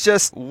mean, it was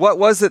just, what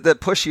was it that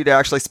pushed you to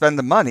actually spend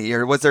the money,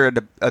 or was there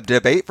a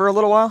debate for a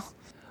little while?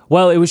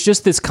 Well, it was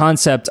just this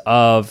concept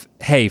of,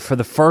 hey, for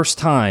the first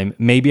time,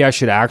 maybe I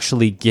should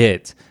actually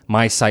get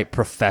my site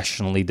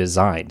professionally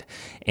designed.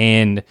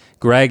 And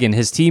Greg and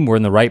his team were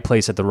in the right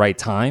place at the right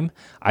time.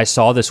 I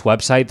saw this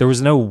website. There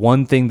was no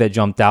one thing that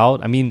jumped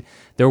out. I mean,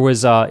 there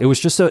was. It was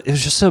just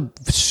a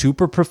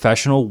super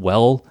professional,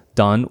 well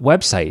done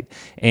website.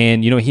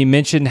 And he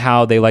mentioned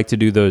how they like to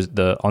do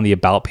on the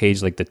about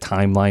page, like the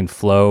timeline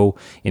flow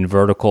in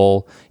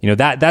vertical.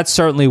 That's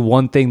certainly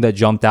one thing that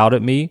jumped out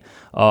at me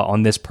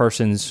on this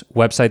person's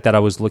website that I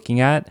was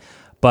looking at.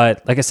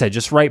 But like I said,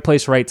 just right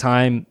place, right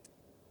time.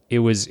 I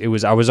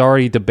was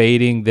already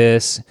debating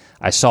this.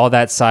 I saw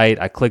that site.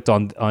 I clicked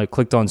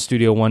on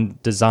Studio One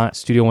Design,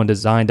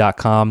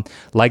 StudioOneDesign.com.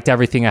 Liked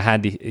everything I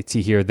had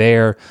to hear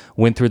there.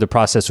 Went through the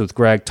process with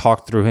Greg,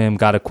 talked through him,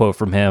 got a quote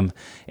from him,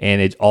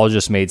 and it all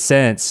just made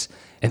sense.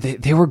 And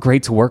they were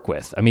great to work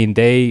with. I mean,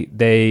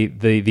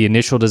 the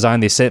initial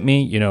design they sent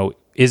me,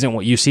 isn't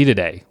what you see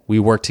today. We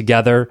worked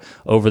together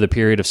over the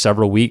period of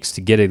several weeks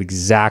to get it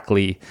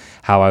exactly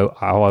how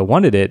I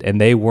wanted it,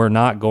 and they were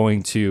not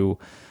going to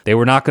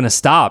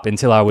stop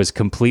until I was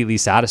completely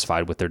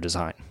satisfied with their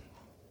design.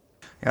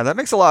 Yeah, that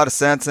makes a lot of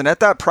sense. And at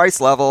that price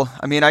level,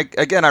 I mean, I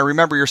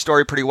remember your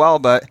story pretty well,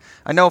 but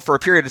I know for a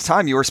period of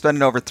time you were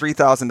spending over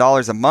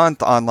 $3,000 a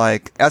month on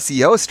like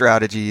SEO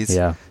strategies.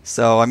 Yeah.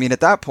 So, I mean,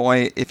 at that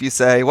point, if you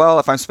say, well,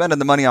 if I'm spending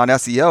the money on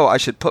SEO, I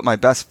should put my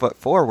best foot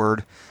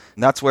forward.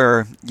 And that's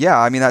where,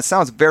 that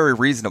sounds very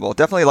reasonable.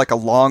 Definitely like a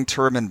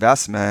long-term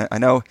investment. I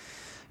know,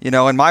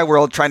 in my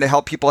world, trying to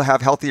help people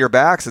have healthier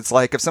backs, it's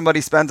like if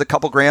somebody spends a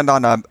couple grand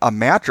on a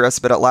mattress,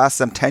 but it lasts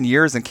them 10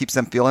 years and keeps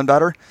them feeling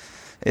better,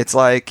 it's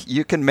like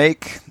you can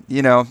make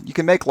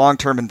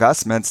long-term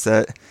investments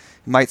that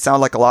might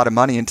sound like a lot of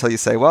money until you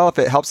say, well, if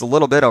it helps a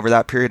little bit over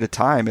that period of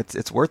time,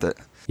 it's worth it.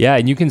 Yeah,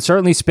 and you can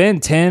certainly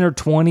spend 10 or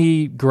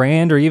 20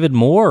 grand or even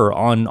more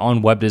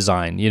on web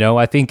design.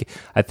 I think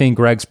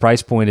Greg's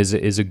price point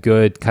is a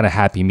good kind of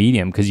happy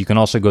medium, because you can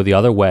also go the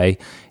other way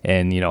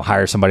and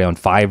hire somebody on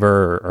Fiverr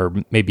or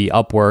maybe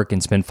Upwork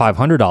and spend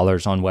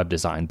 $500 on web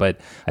design. But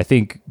I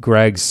think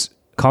Greg's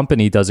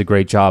company does a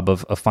great job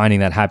of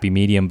finding that happy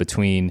medium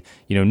between,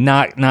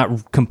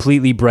 not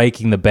completely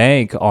breaking the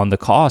bank on the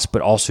cost,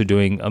 but also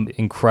doing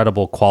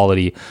incredible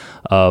quality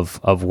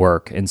of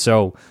work. And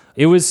so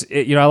it was,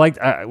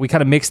 we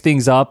kind of mixed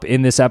things up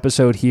in this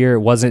episode here. It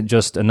wasn't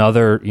just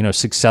another,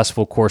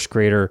 successful course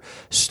creator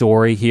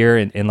story here.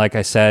 And like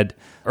I said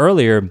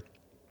earlier,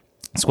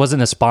 this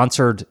wasn't a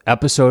sponsored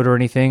episode or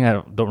anything.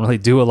 I don't really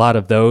do a lot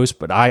of those,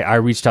 but I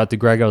reached out to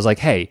Greg. I was like,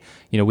 hey,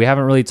 we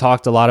haven't really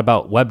talked a lot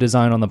about web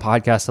design on the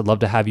podcast. I'd love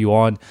to have you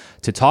on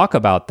to talk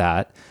about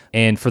that.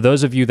 And for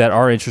those of you that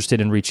are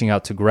interested in reaching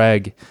out to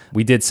Greg,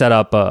 we did set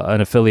up an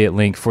affiliate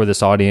link for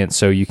this audience.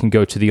 So you can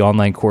go to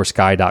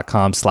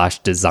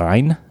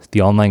theonlinecourseguy.com/design,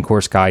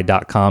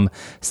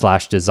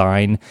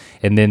 theonlinecourseguy.com/design.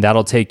 And then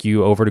that'll take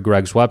you over to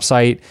Greg's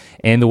website.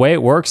 And the way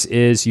it works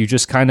is you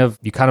just kind of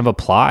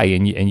apply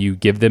and you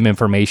give them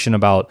information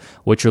about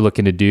what you're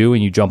looking to do,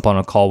 and you jump on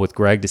a call with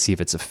Greg to see if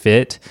it's a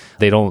fit.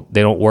 They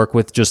don't work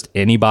with just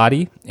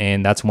anybody.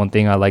 And that's one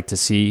thing I like to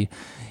see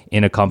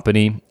in a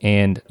company.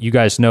 And you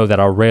guys know that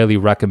I'll rarely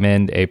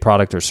recommend a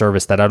product or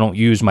service that I don't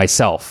use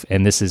myself.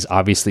 And this is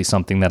obviously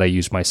something that I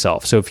use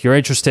myself. So if you're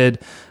interested,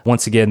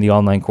 once again,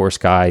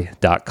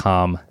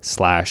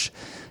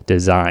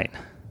 theonlinecourseguy.com/design.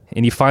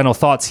 Any final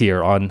thoughts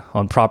here on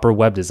proper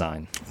web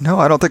design? No,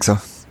 I don't think so.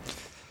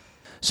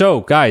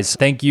 So, guys,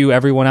 thank you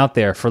everyone out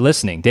there for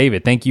listening.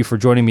 David, thank you for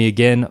joining me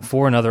again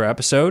for another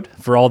episode.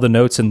 For all the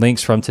notes and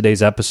links from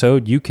today's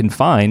episode, you can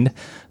find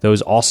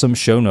those awesome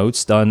show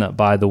notes done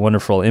by the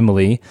wonderful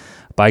Emily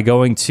by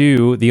going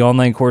to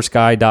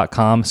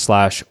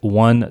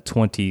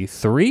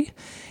theonlinecourseguy.com/123.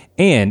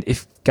 And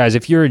if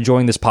you're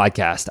enjoying this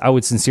podcast, I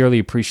would sincerely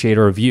appreciate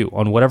a review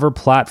on whatever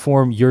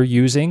platform you're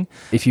using.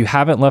 If you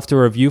haven't left a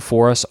review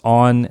for us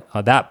on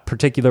that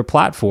particular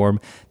platform,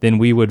 then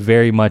we would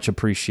very much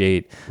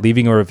appreciate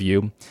leaving a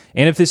review.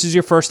 And if this is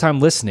your first time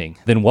listening,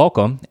 then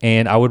welcome.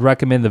 And I would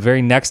recommend the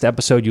very next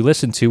episode you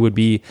listen to would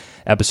be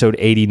episode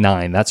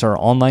 89. That's our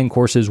Online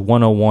Courses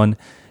 101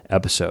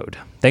 episode.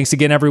 Thanks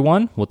again,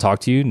 everyone. We'll talk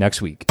to you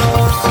next week.